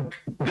 But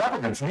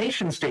governments,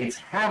 nation states,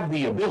 have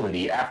the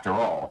ability, after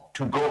all,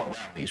 to go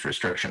around these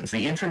restrictions.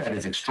 The internet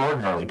is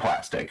extraordinarily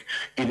plastic.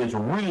 It is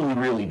really,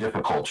 really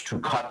difficult to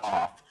cut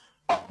off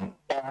all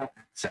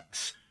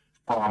access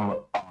from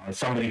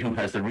somebody who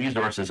has the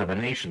resources of a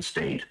nation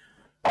state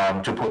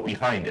to put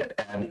behind it.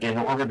 And in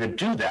order to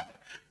do that,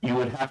 you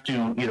would have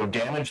to,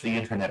 damage the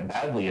internet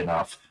badly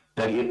enough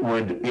that it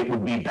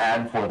would be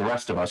bad for the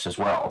rest of us as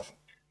well.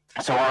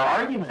 So our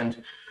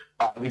argument,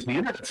 at least the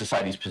Internet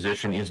Society's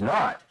position, is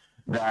not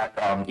that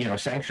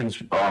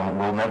sanctions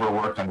will never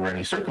work under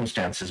any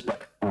circumstances,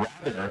 but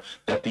rather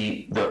that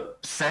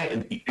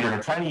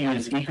trying to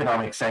use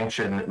economic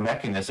sanction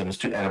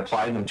mechanisms and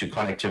apply them to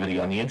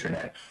connectivity on the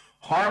internet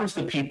harms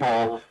the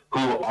people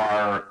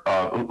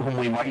whom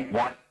we might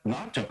want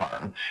not to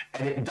harm,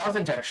 and it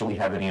doesn't actually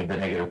have any of the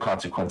negative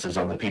consequences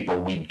on the people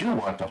we do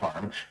want to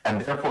harm,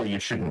 and therefore you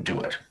shouldn't do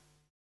it.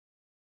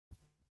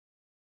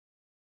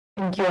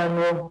 Thank you,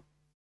 Andrew.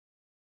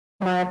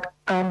 Mark,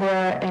 are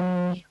there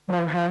any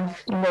more hands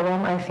in the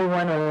room? I see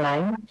one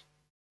online.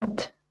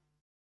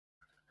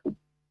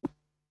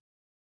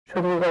 Should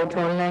we go to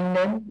online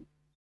then?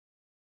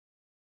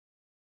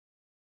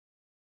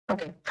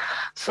 Okay,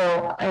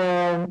 so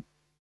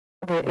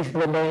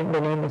the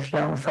name is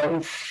long, so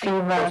it's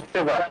Siva.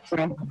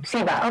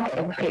 Siva,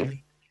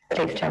 okay,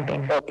 please jump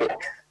in. Okay.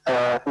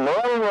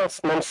 Noel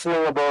was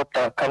mentioning about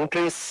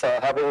countries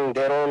having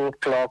their own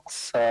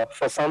clocks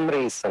for some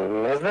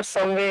reason. Is there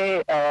some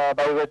way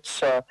by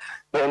which the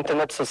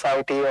Internet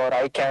Society or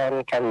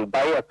ICANN can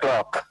buy a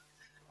clock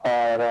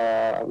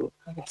or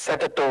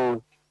set it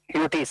to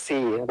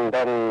UTC and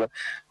then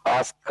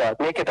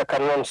make it a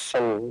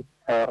convention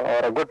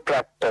or a good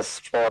practice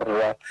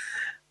for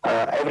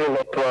every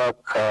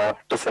network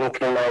to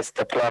synchronize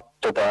the clock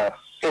to the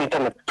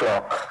Internet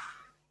clock,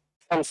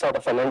 some sort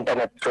of an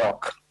Internet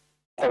clock?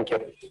 Thank you.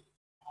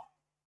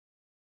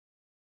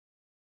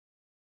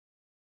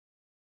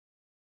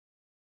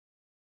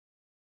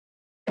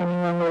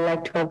 Anyone would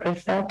like to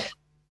address that?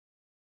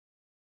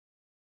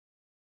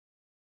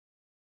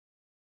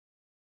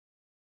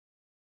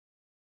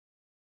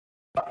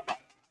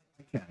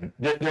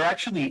 There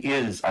actually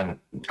is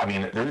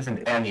there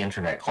isn't an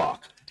internet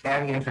clock.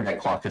 An internet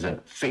clock is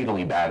a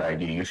fatally bad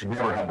idea. You should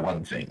never have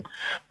one thing.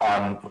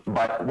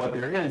 But what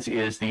there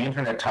is the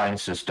internet time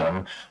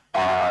system.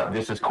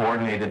 This is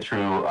coordinated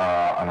through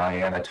an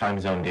IANA time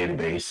zone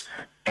database,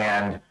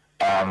 and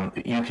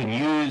you can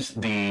use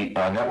the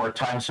network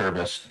time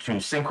service to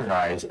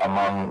synchronize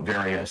among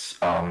various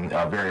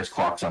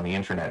clocks on the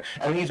internet.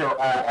 And these are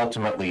all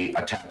ultimately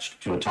attached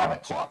to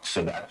atomic clocks,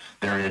 so that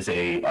there is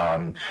a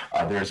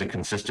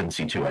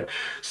consistency to it.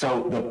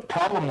 So the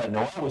problem that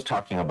Noel was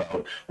talking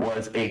about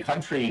was a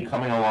country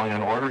coming along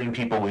and ordering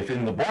people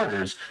within the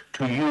borders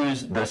to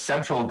use the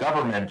central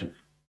government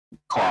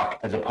clock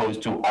as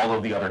opposed to all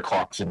of the other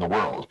clocks in the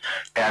world.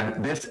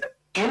 And this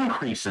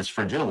increases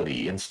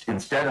fragility.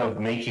 Instead of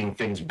making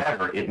things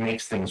better, it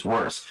makes things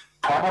worse.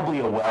 Probably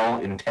a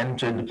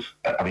well-intended,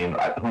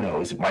 who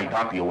knows, it might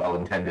not be a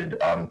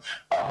well-intended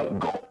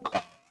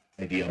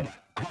idea.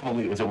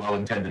 Probably it was a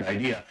well-intended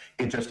idea.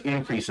 It just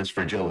increases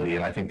fragility,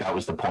 and I think that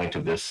was the point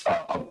of this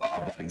of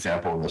that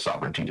example in the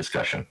sovereignty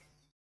discussion.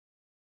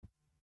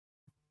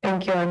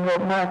 Thank you, Andrew.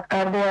 Mark,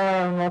 are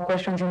there more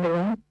questions in the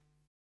room?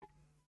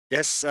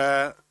 Yes, 2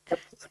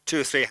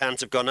 or 3 hands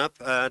have gone up.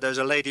 There's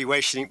a lady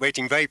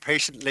waiting very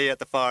patiently at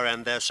the far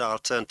end there, so I'll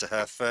turn to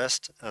her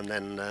first, and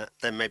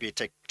then maybe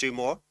take 2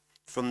 more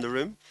from the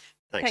room.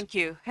 Thanks. Thank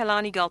you.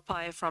 Helani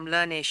Galpaya from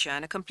Learn Asia.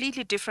 And a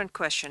completely different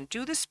question.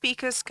 Do the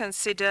speakers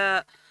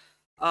consider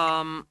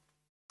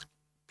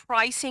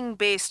pricing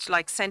based,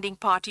 like sending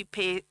party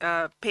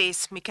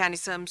pays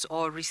mechanisms,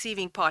 or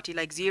receiving party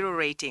like zero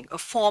rating, a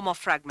form of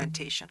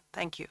fragmentation?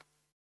 Thank you.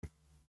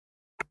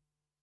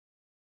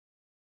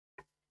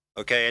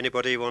 Okay,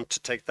 anybody want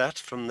to take that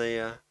from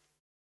the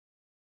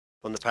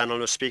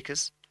panel of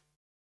speakers?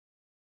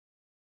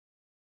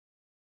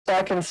 So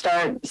I can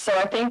start. So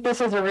I think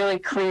this is a really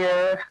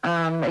clear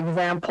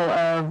example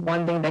of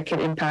one thing that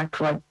could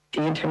impact what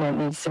the internet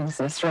needs to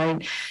exist,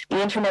 right?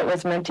 The internet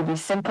was meant to be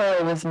simple.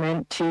 It was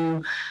meant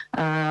to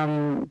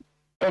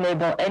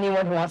enable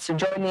anyone who wants to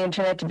join the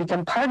internet to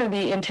become part of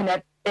the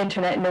internet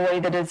in a way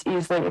that is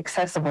easily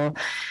accessible.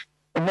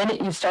 The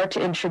minute you start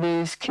to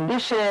introduce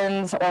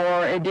conditions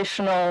or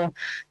additional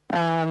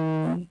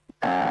things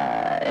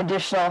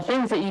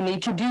that you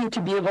need to do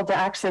to be able to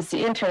access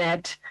the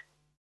internet,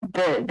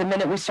 the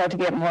minute we start to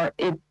get more,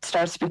 it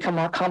starts to become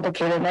more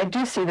complicated. And I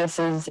do see this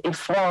as a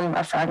form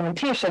of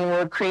fragmentation.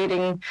 We're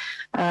creating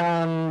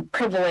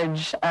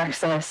privileged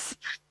access,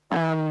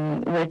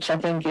 which I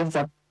think is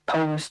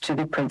opposed to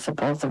the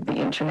principles of the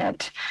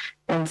internet.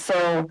 And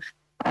so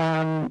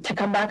to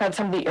come back on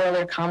some of the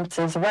earlier comments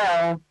as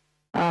well,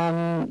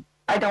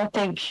 I don't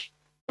think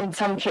in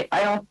some case,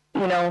 I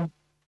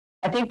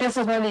think this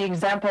is one of the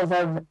examples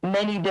of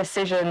many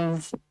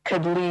decisions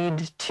could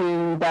lead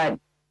to that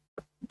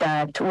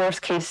that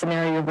worst case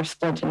scenario we're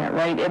splitting it,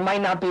 right? It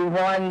might not be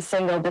one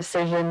single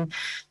decision,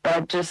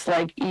 but just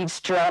like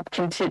each drop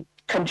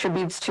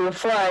contributes to a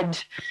flood,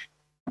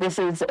 this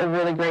is a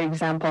really great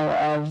example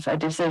of a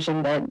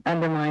decision that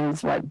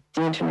undermines what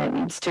the internet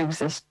needs to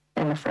exist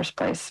in the first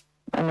place.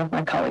 I don't know if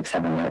my colleagues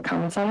have any other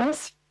comments on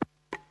this.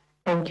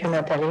 Thank you,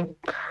 Natalie.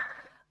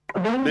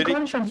 Being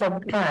conscious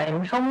of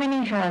time, how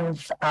many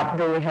hands up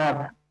do we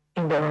have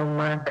in the room,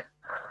 Mark?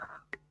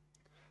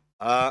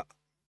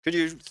 Could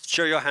you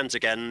show your hands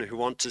again who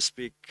want to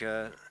speak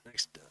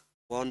next?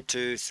 1,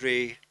 2,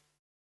 3,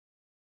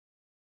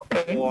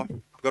 4.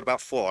 We've got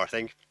about 4, I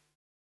think.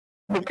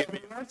 Because we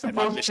were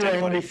supposed to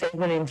end this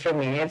segment in 3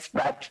 minutes,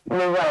 but we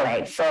were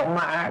late. So,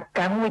 Mark,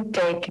 can we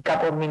take a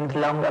couple of minutes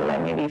longer,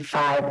 like maybe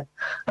 5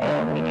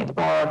 minutes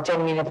more,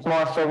 10 minutes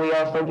more, so we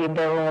also give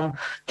the room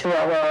to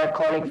our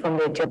colleague from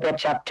the Ethiopia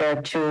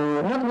chapter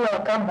to not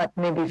welcome, but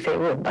maybe say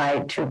goodbye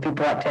to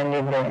people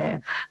attending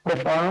the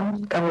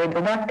forum? Can we do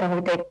that? Can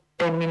we take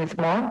 10 minutes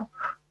more?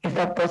 Is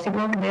that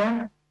possible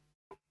there?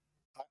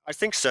 I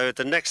think so.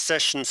 The next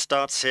session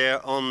starts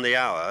here on the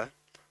hour.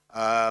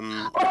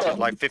 Which is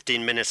like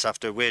 15 minutes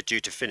after we're due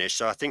to finish,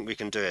 so I think we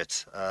can do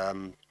it.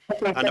 And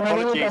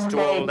apologies to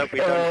all that we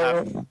don't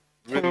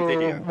have room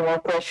video. More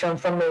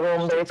questions from the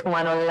room. There is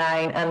one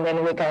online, and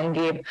then we can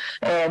give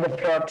the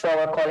floor to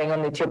our colleague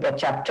on the Ethiopia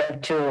chapter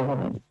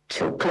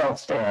to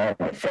close the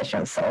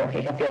session, so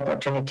he has the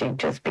opportunity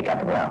to speak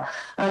as well.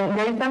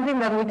 There is something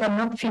that we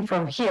cannot see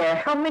from here.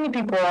 How many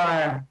people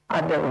are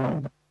at the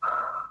room?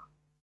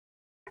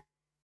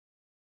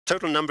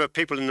 Total number of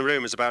people in the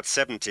room is about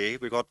 70.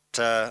 We've got,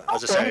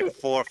 as I say,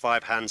 4 or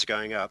 5 hands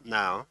going up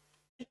now.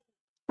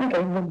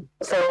 Okay,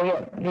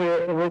 so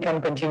yeah, we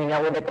can continue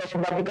now with the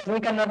question, but because we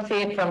cannot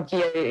see it from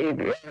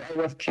here, I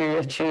was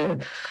curious to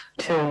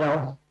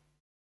know.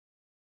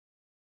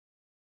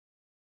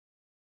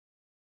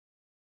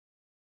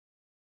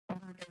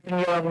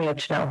 You're on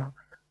mute now.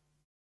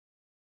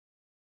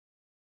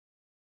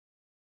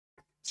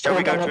 Shall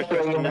we go to a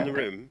question in the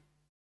room?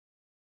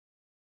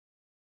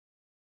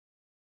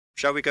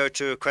 Shall we go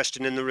to a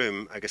question in the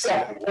room,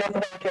 Agustina? Yeah,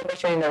 let's go to a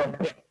question in the room.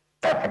 Yeah,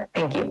 perfect.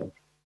 Thank you.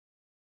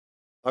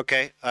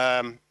 Okay.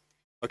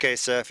 Okay,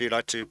 sir, if you'd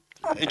like to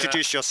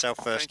introduce yourself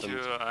first. Thank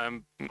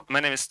you.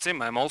 My name is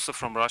Tim. I'm also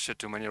from Russia.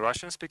 Too many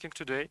Russians speaking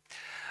today.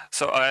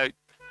 So I'd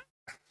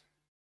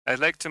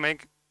like to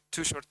make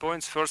 2 short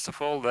points. First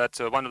of all, that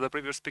one of the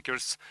previous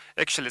speakers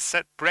actually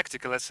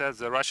practically said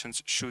the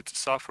Russians should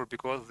suffer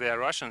because they are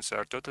Russians.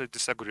 I totally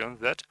disagree on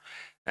that.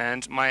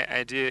 And my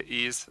idea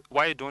is,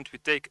 why don't we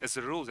take as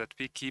a rule that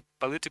we keep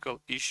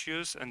political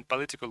issues and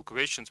political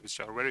questions, which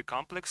are very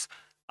complex,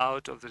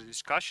 out of the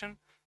discussion,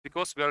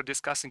 because we are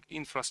discussing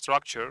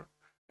infrastructure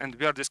and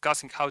we are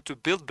discussing how to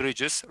build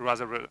bridges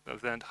rather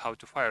than how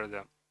to fire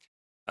them.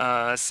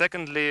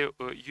 Secondly,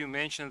 you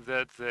mentioned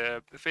that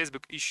the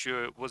Facebook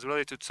issue was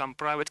related to some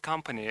private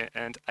company,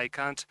 and I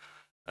can't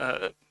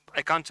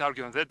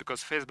argue on that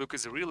because Facebook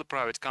is a really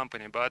private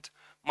company. But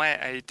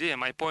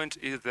my point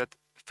is that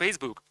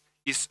Facebook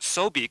is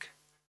so big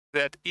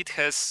that it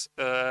has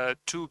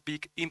too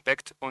big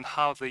impact on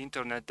how the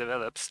internet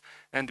develops,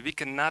 and we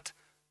cannot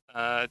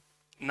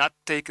not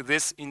take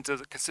this into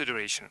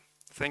consideration.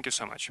 Thank you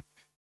so much.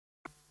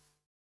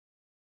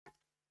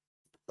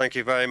 Thank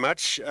you very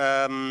much.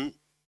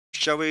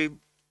 Shall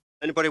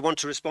anybody want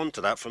to respond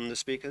to that from the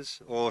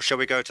speakers, or shall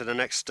we go to the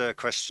next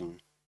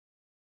question?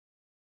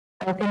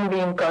 I think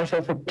being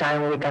conscious of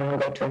time, we can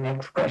go to the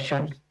next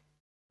question.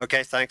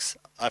 Okay, thanks.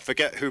 I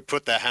forget who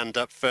put their hand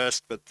up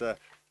first, but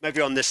maybe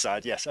on this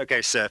side. Yes.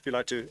 Okay, sir, if you'd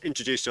like to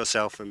introduce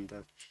yourself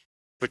and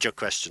put your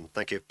question.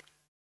 Thank you.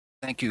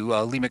 Thank you.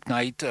 Lee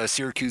McKnight,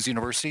 Syracuse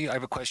University. I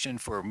have a question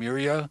for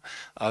Miria.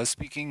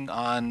 Speaking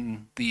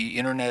on the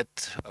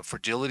internet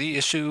fragility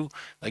issue,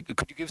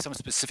 could you give some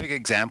specific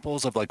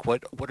examples of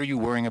what are you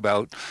worrying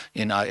about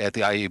at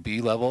the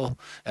IAB level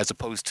as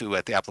opposed to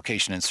at the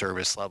application and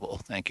service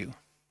level? Thank you.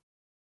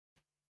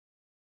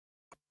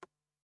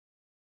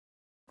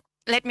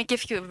 Let me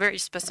give you a very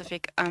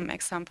specific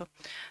example.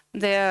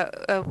 There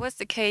was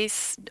a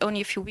case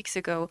only a few weeks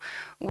ago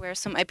where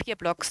some IP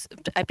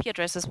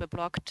addresses were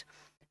blocked,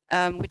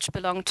 which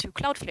belong to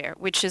Cloudflare,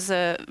 which is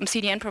a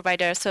CDN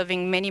provider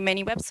serving many,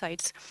 many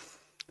websites.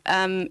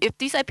 If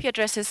these IP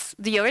addresses,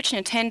 the original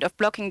intent of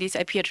blocking these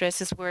IP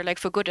addresses were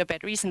for good or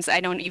bad reasons,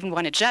 I don't even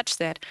want to judge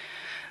that.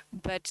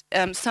 But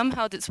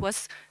somehow this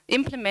was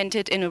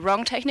implemented in a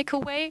wrong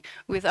technical way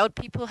without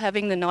people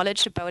having the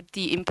knowledge about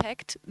the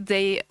impact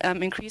they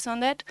increase on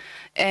that,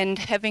 and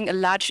having a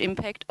large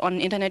impact on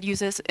internet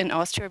users in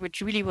Austria, which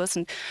really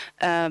wasn't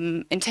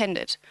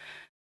intended.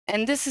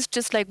 And this is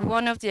just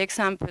one of the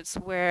examples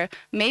where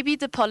maybe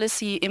the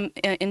policy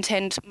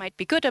intent might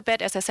be good or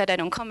bad. As I said, I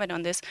don't comment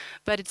on this,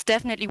 but it's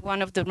definitely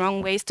one of the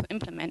wrong ways to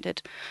implement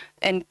it.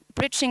 And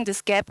bridging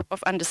this gap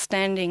of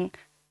understanding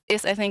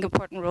is, I think, an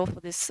important role for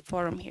this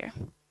forum here.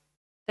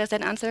 Does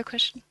that answer your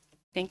question?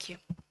 Thank you.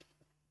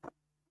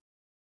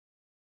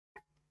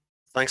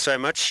 Thanks very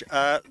much.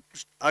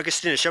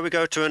 Agustina, shall we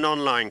go to an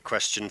online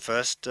question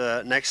first,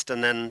 next,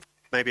 and then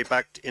maybe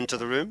back into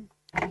the room?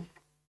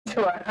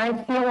 Sure. I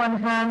see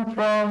one hand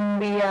from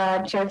the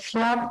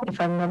Czeslaw, if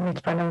I'm not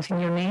mispronouncing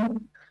your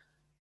name.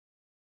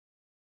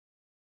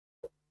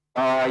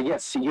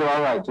 Yes, you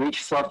are right.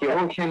 Vyacheslav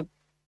Yerokhin.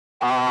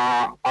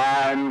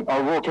 I'm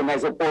working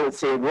as a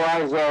policy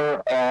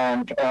advisor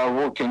and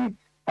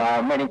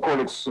many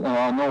colleagues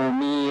know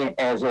me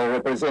as a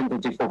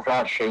representative of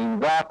Russia in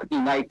WAP,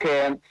 in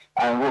ICANN.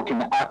 I'm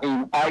working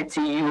in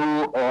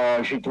ITU,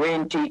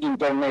 G20,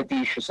 internet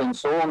issues, and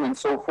so on and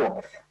so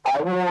forth.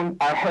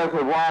 I have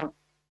one,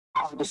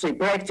 how to say,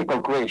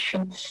 practical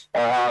question.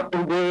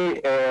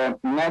 Today,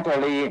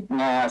 Natalie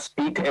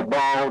speak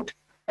about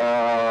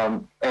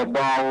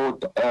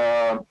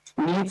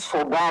needs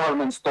for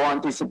governments to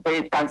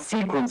anticipate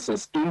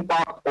consequences,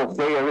 impact of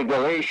their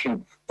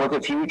regulation for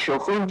the future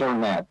of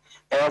internet,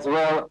 as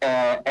well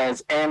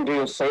as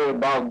Andrew say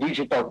about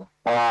digital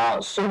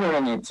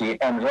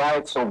sovereignty and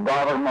rights of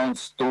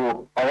governments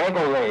to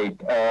regulate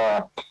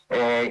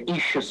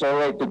issues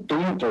related to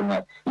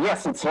internet.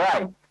 Yes, it's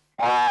right.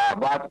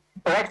 But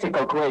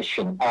practical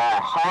question,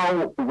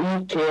 how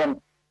we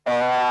can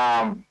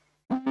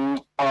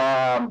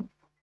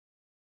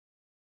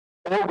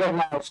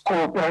organize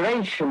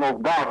cooperation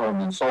of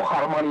governments or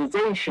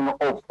harmonization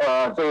of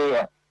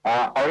their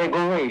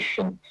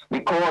regulation,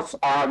 because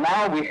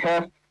now we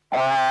have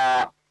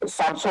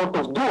some sort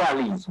of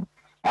dualism,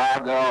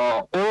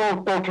 all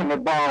talking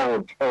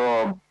about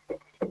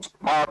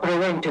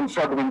preventing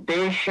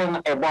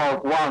fragmentation,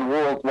 about one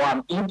world,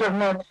 one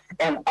internet,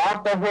 and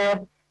after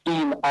that,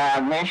 in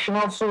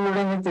national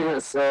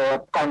sovereignties,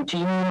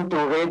 continue to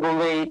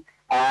regulate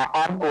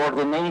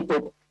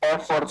uncoordinated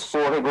efforts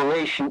for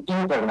regulation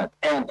internet.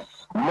 And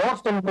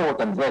most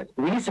important, that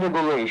this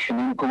regulation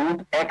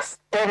include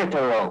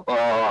extraterritorial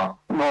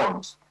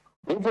norms.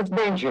 This is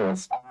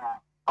dangerous.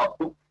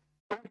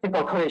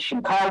 Practical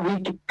question: what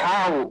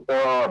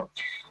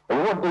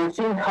do you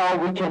think? How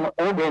we can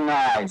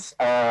organize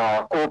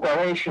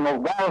cooperation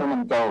of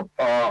governmental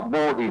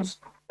bodies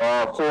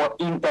for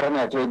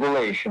internet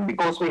regulation?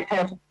 Because we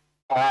have,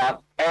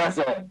 as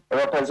a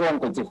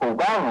representative of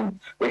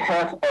government, we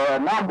have a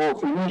number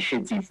of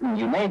initiatives in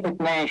United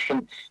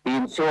Nations,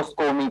 in First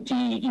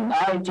Committee, in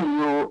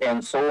ITU,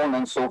 and so on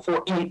and so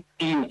forth.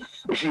 In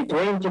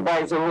G20,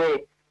 by the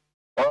way,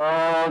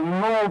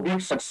 no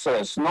big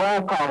success,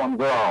 no common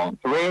ground.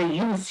 Where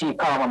you see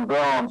common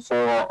ground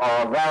for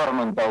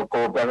governmental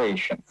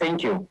cooperation?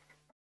 Thank you.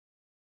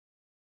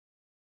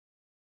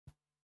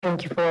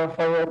 Thank you for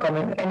your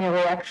comment. Any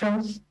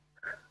reactions?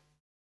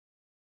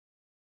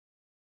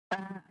 I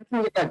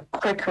can give a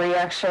quick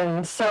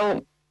reaction.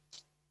 So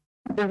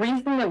the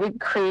reason that we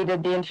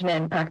created the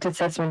Internet Impact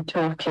Assessment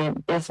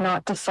Toolkit is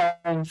not to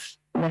solve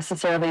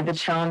necessarily the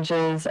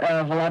challenges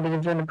of a lot of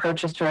different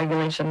approaches to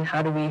regulation.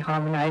 How do we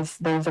harmonize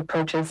those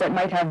approaches that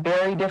might have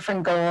very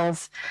different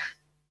goals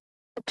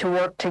to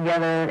work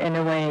together in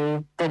a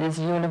way that is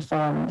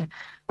uniformed?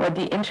 What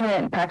the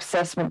Internet Impact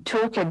Assessment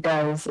Toolkit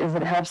does is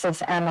it helps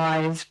us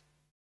analyze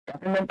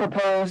government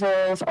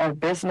proposals or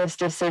business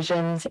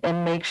decisions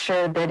and make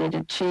sure that it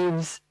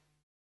achieves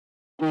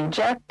the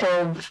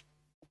objective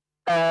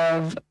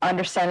of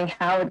understanding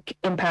how it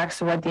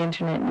impacts what the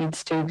internet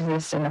needs to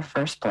exist in the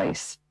first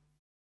place.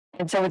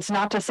 And so it's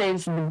not to say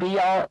it's the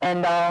be-all,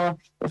 end-all.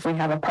 If we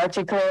have a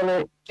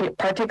particular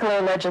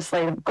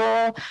legislative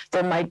goal,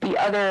 there might be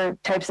other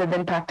types of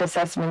impact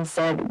assessments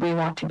that we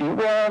want to be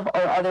aware of,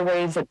 or other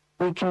ways that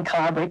we can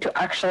collaborate to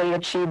actually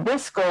achieve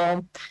this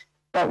goal.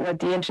 But what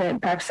the Internet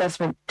Impact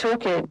Assessment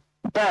Toolkit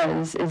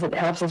does is it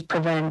helps us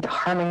prevent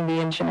harming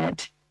the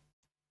internet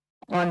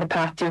on the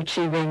path to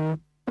achieving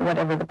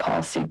whatever the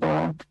policy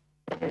goal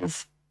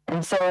is.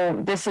 And so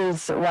this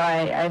is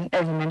why, as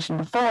I mentioned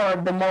before,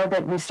 the more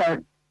that we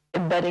start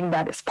embedding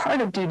that as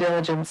part of due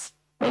diligence,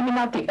 maybe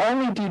not the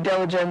only due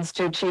diligence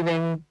to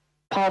achieving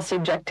policy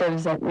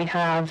objectives that we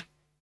have,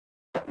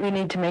 but we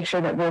need to make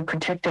sure that we're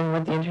protecting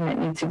what the internet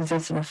needs to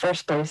exist in the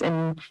first place.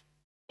 And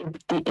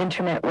the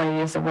internet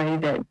way is a way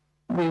that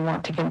we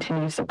want to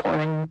continue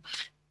supporting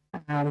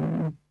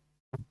to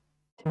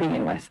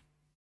begin with.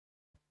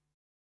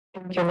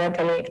 Thank you,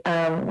 Natalie.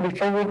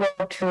 Before we go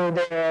to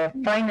the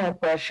final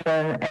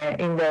question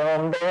in the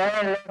room, there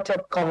are a lot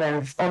of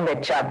comments on the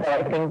chat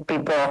that I think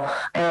people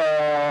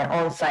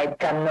on site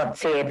cannot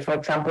see it. For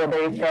example,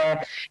 there is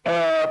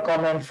a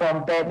comment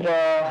from Pedro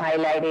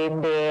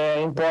highlighting the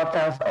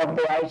importance of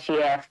the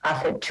IGF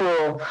as a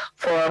tool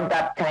for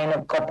that kind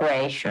of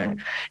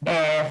cooperation.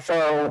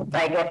 So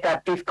I guess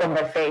that this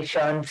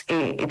conversation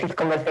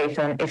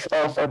is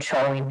also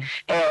showing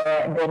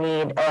the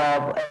need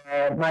of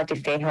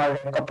multi-stakeholder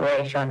cooperation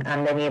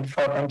and the need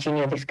for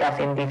continue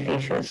discussing these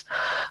issues.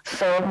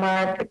 So,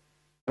 Mark,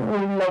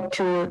 we'd like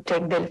to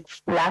take the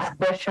last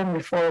question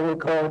before we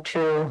go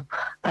to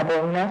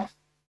Adorna.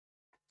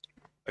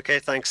 Okay,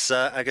 thanks,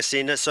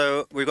 Agostina.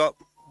 So we've got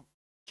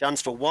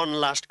chance for one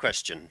last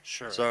question.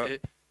 Sure. So,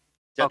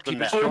 I'll keep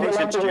it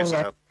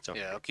short. So.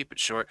 Yeah, I'll keep it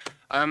short.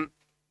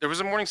 There was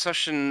a morning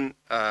session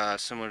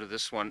similar to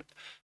this one.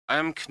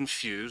 I'm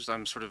confused.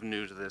 I'm sort of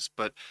new to this,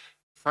 but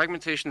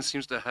fragmentation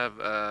seems to have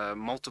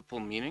multiple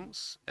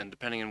meanings, and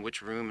depending on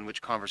which room and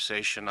which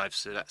conversation I've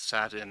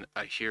sat in,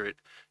 I hear it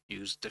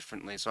used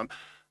differently. So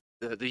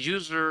the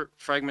user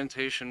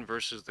fragmentation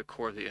versus the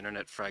core of the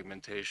internet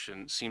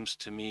fragmentation seems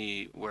to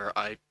me where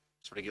I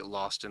sort of get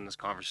lost in this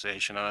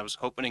conversation. And I was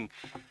hoping,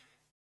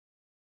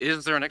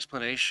 is there an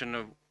explanation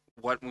of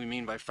what we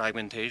mean by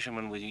fragmentation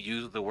when we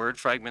use the word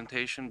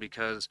fragmentation?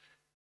 Because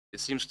it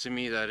seems to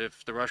me that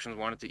if the Russians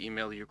wanted to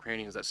email the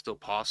Ukrainians, that's still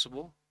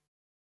possible,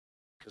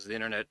 because the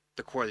internet,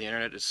 the core of the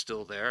internet is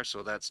still there,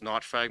 so that's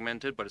not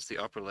fragmented, but it's the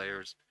upper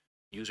layers,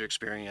 user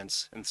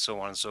experience, and so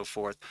on and so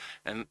forth.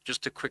 And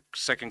just a quick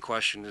second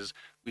question is,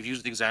 we've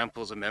used the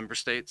examples of member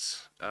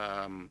states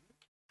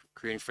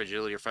creating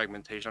fragility or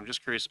fragmentation. I'm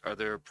just curious, are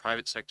there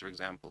private sector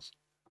examples?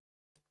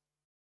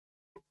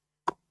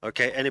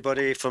 Okay,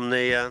 anybody from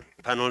the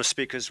panel of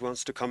speakers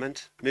wants to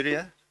comment?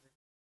 Miria?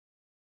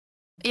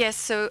 Yes,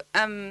 so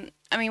I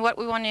mean, what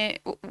we want to,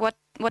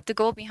 what the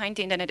goal behind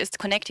the internet is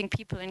connecting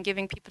people and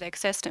giving people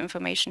access to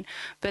information.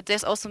 But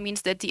this also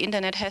means that the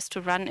internet has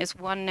to run as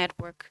one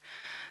network,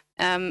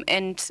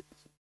 and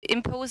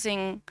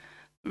imposing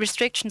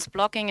restrictions,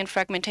 blocking, and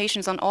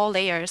fragmentations on all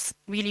layers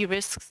really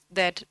risks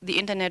that the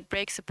internet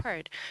breaks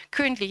apart.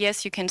 Currently,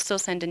 yes, you can still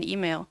send an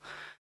email.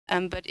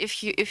 But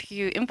if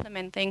you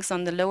implement things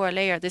on the lower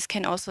layer, this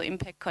can also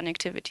impact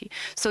connectivity.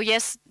 So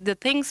yes, the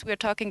things we're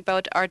talking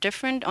about are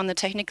different on the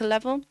technical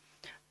level,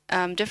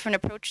 different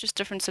approaches,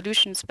 different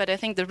solutions. But I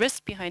think the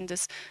risk behind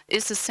this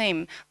is the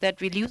same,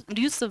 that we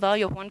lose the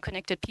value of one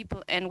connected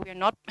people, and we're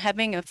not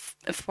having a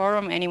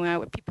forum anywhere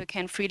where people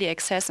can freely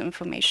access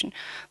information.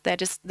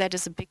 That is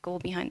a big goal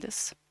behind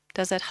this.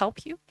 Does that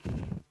help you?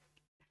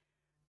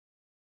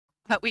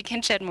 But we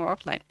can chat more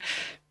offline.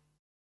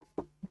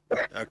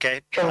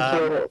 Okay.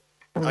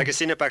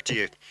 Agustina, back to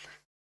you.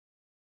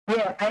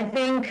 Yeah, I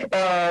think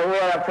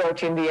we're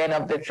approaching the end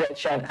of the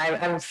session.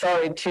 I'm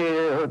sorry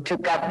to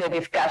cut the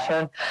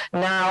discussion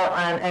now,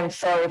 and I'm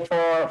sorry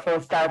for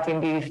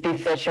starting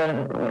this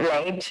session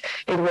late.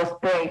 It was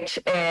great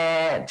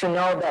to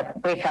know that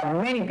we have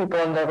many people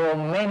in the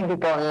room, many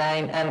people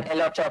online, and a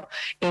lot of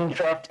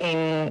interest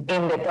in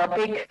the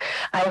topic.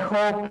 I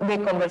hope the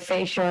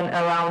conversation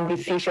around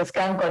these issues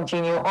can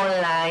continue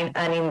online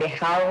and in the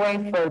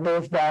hallway for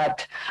those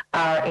that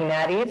are in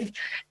Addis.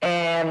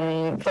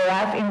 For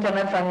us,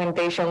 internet fragmentation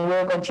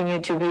will continue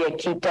to be a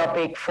key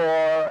topic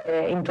for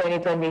in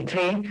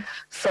 2023.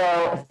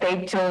 So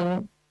stay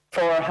tuned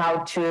for how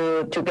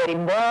to get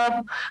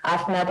involved.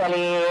 As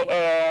Natalie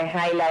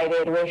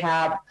highlighted, we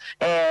have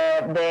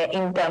the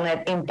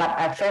Internet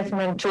Impact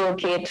Assessment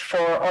Toolkit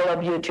for all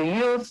of you to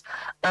use.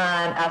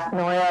 And as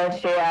Noel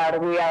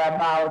shared, we are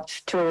about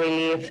to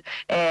release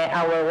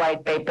our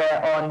white paper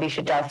on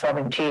digital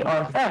sovereignty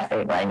on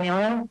Thursday, right,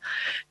 Noel?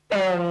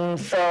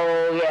 So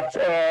yes,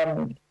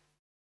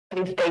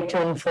 please stay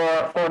tuned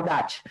for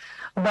that.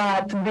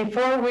 But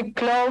before we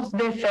close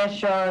the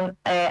session,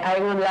 I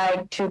would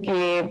like to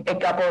give a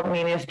couple of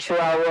minutes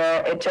to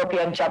our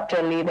Ethiopian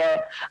chapter leader,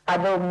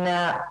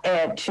 Adogna,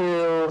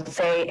 to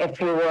say a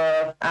few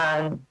words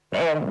and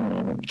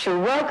to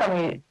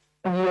welcome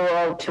you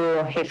all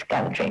to his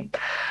country.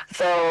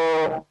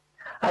 So,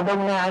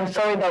 Adogna, I'm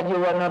sorry that you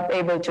were not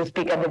able to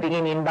speak at the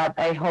beginning, but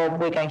I hope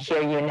we can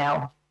hear you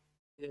now.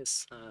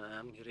 Yes,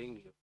 I'm hearing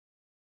you.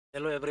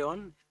 Hello,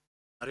 everyone.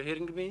 Are you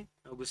hearing me,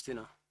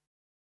 Agustina?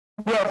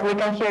 Yes, we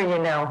can hear you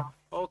now.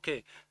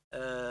 Okay.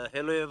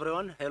 Hello,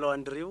 everyone. Hello,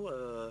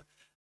 Andrew.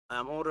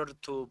 I'm honored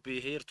to be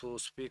here to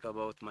speak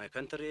about my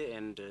country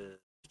and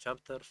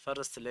chapter.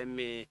 First, let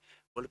me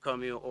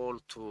welcome you all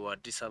to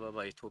Addis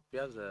Ababa,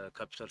 Ethiopia, the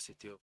capital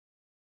city of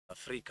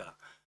Africa.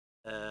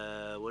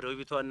 ወደ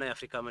ውቢቷና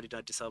የአፍሪካ መዲና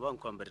አዲስ አበባ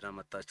እንኳን በደህና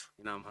መጣችሁ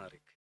in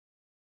Amharic.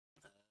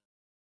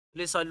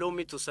 Please allow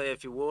me to say a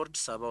few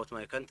words about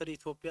my country,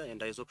 Ethiopia,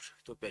 and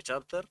Ethiopia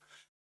chapter.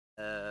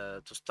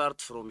 To start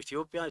from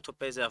Ethiopia,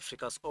 Ethiopia is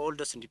Africa's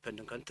oldest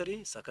independent country,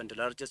 second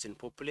largest in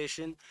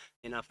population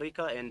in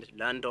Africa and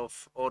land of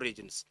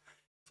origins.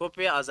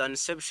 Ethiopia, as an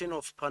inception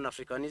of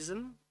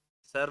Pan-Africanism,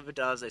 served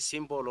as a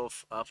symbol of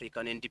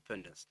African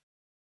independence.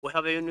 We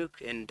have a unique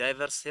and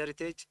diverse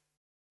heritage,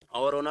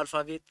 our own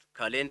alphabet,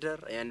 calendar,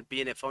 and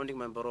being a founding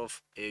member of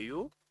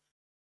AU,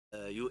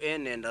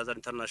 UN, and other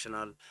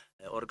international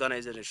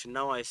organizations.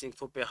 Now I think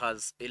Ethiopia has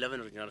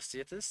 11 regional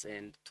states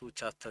and 2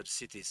 chartered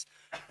cities.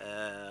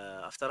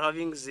 After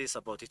having this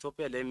about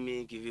Ethiopia, let me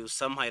give you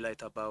some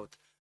highlight about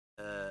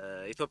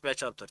Ethiopia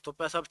chapter.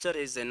 Ethiopia chapter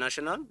is a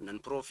national,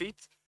 non-profit,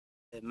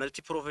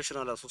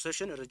 multi-professional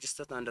association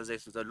registered under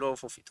the law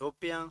of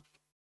Ethiopia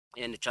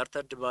and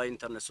chartered by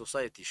Internet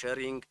Society,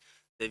 sharing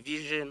the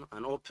vision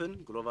an open,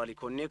 globally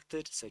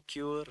connected,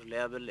 secure,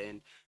 reliable,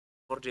 and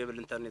affordable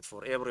internet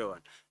for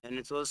everyone. And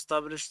it was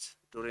established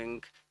during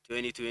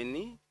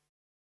 2020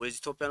 with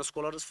Ethiopian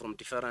scholars from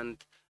different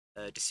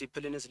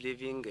disciplines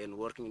living and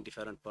working in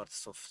different parts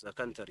of the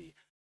country.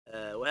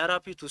 We are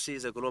happy to see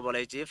the global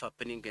IGF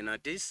happening in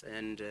Addis,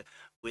 and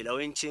we're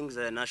launching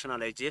the national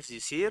IGF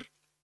this year.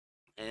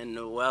 And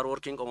we are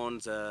working on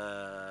the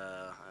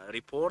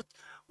report.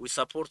 We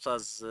support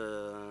as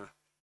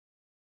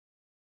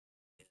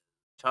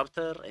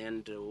chapter,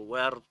 and we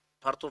are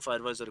part of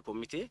advisory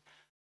committee.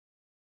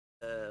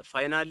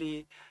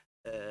 Finally,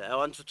 I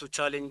wanted to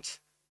challenge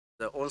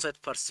the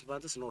on-site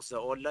participants, not the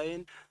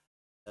online.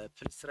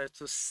 Please try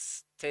to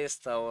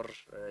taste our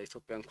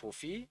Ethiopian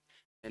coffee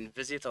and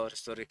visit our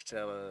historic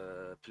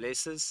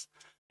places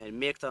and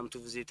make time to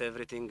visit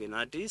everything in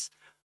Addis.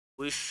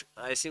 Which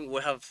I think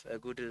we have a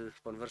good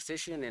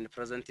conversation and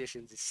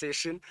presentation this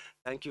session.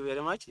 Thank you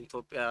very much.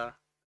 Ethiopia.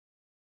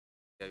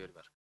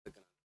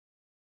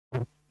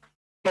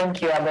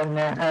 Thank you,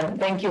 Abedna, and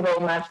thank you very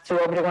much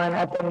to everyone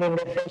attending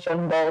the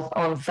session, both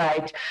on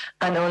site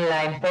and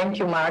online. Thank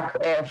you,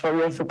 Mark, for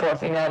your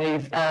support in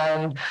Addis,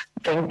 and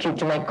thank you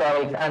to my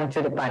colleagues and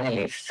to the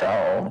panelists.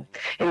 So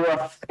it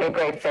was a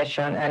great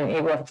session, and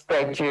it was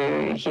great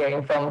to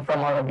hearing from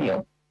all of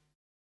you.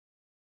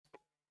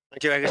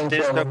 Thank you,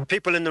 Agustin. So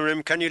people in the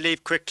room, can you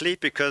leave quickly,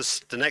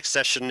 because the next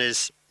session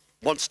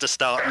wants to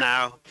start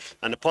now,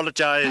 and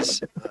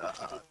apologize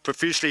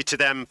profusely to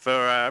them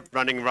for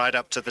running right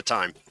up to the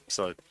time.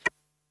 So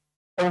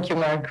thank you,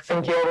 Mark.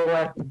 Thank you,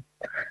 everyone.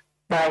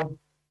 Bye.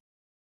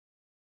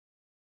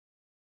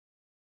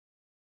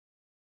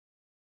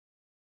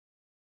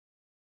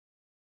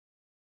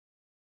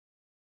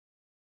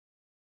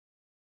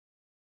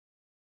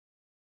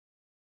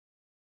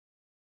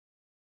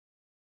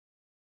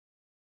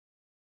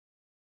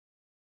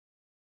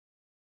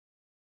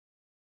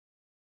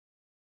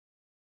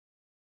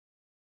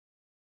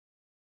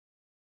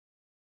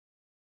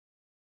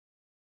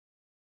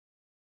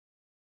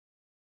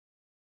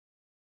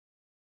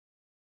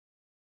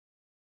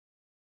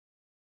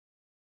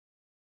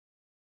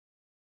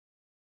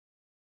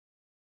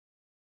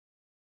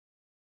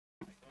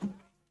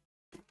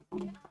 I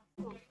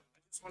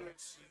just wanted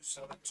to use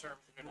some term.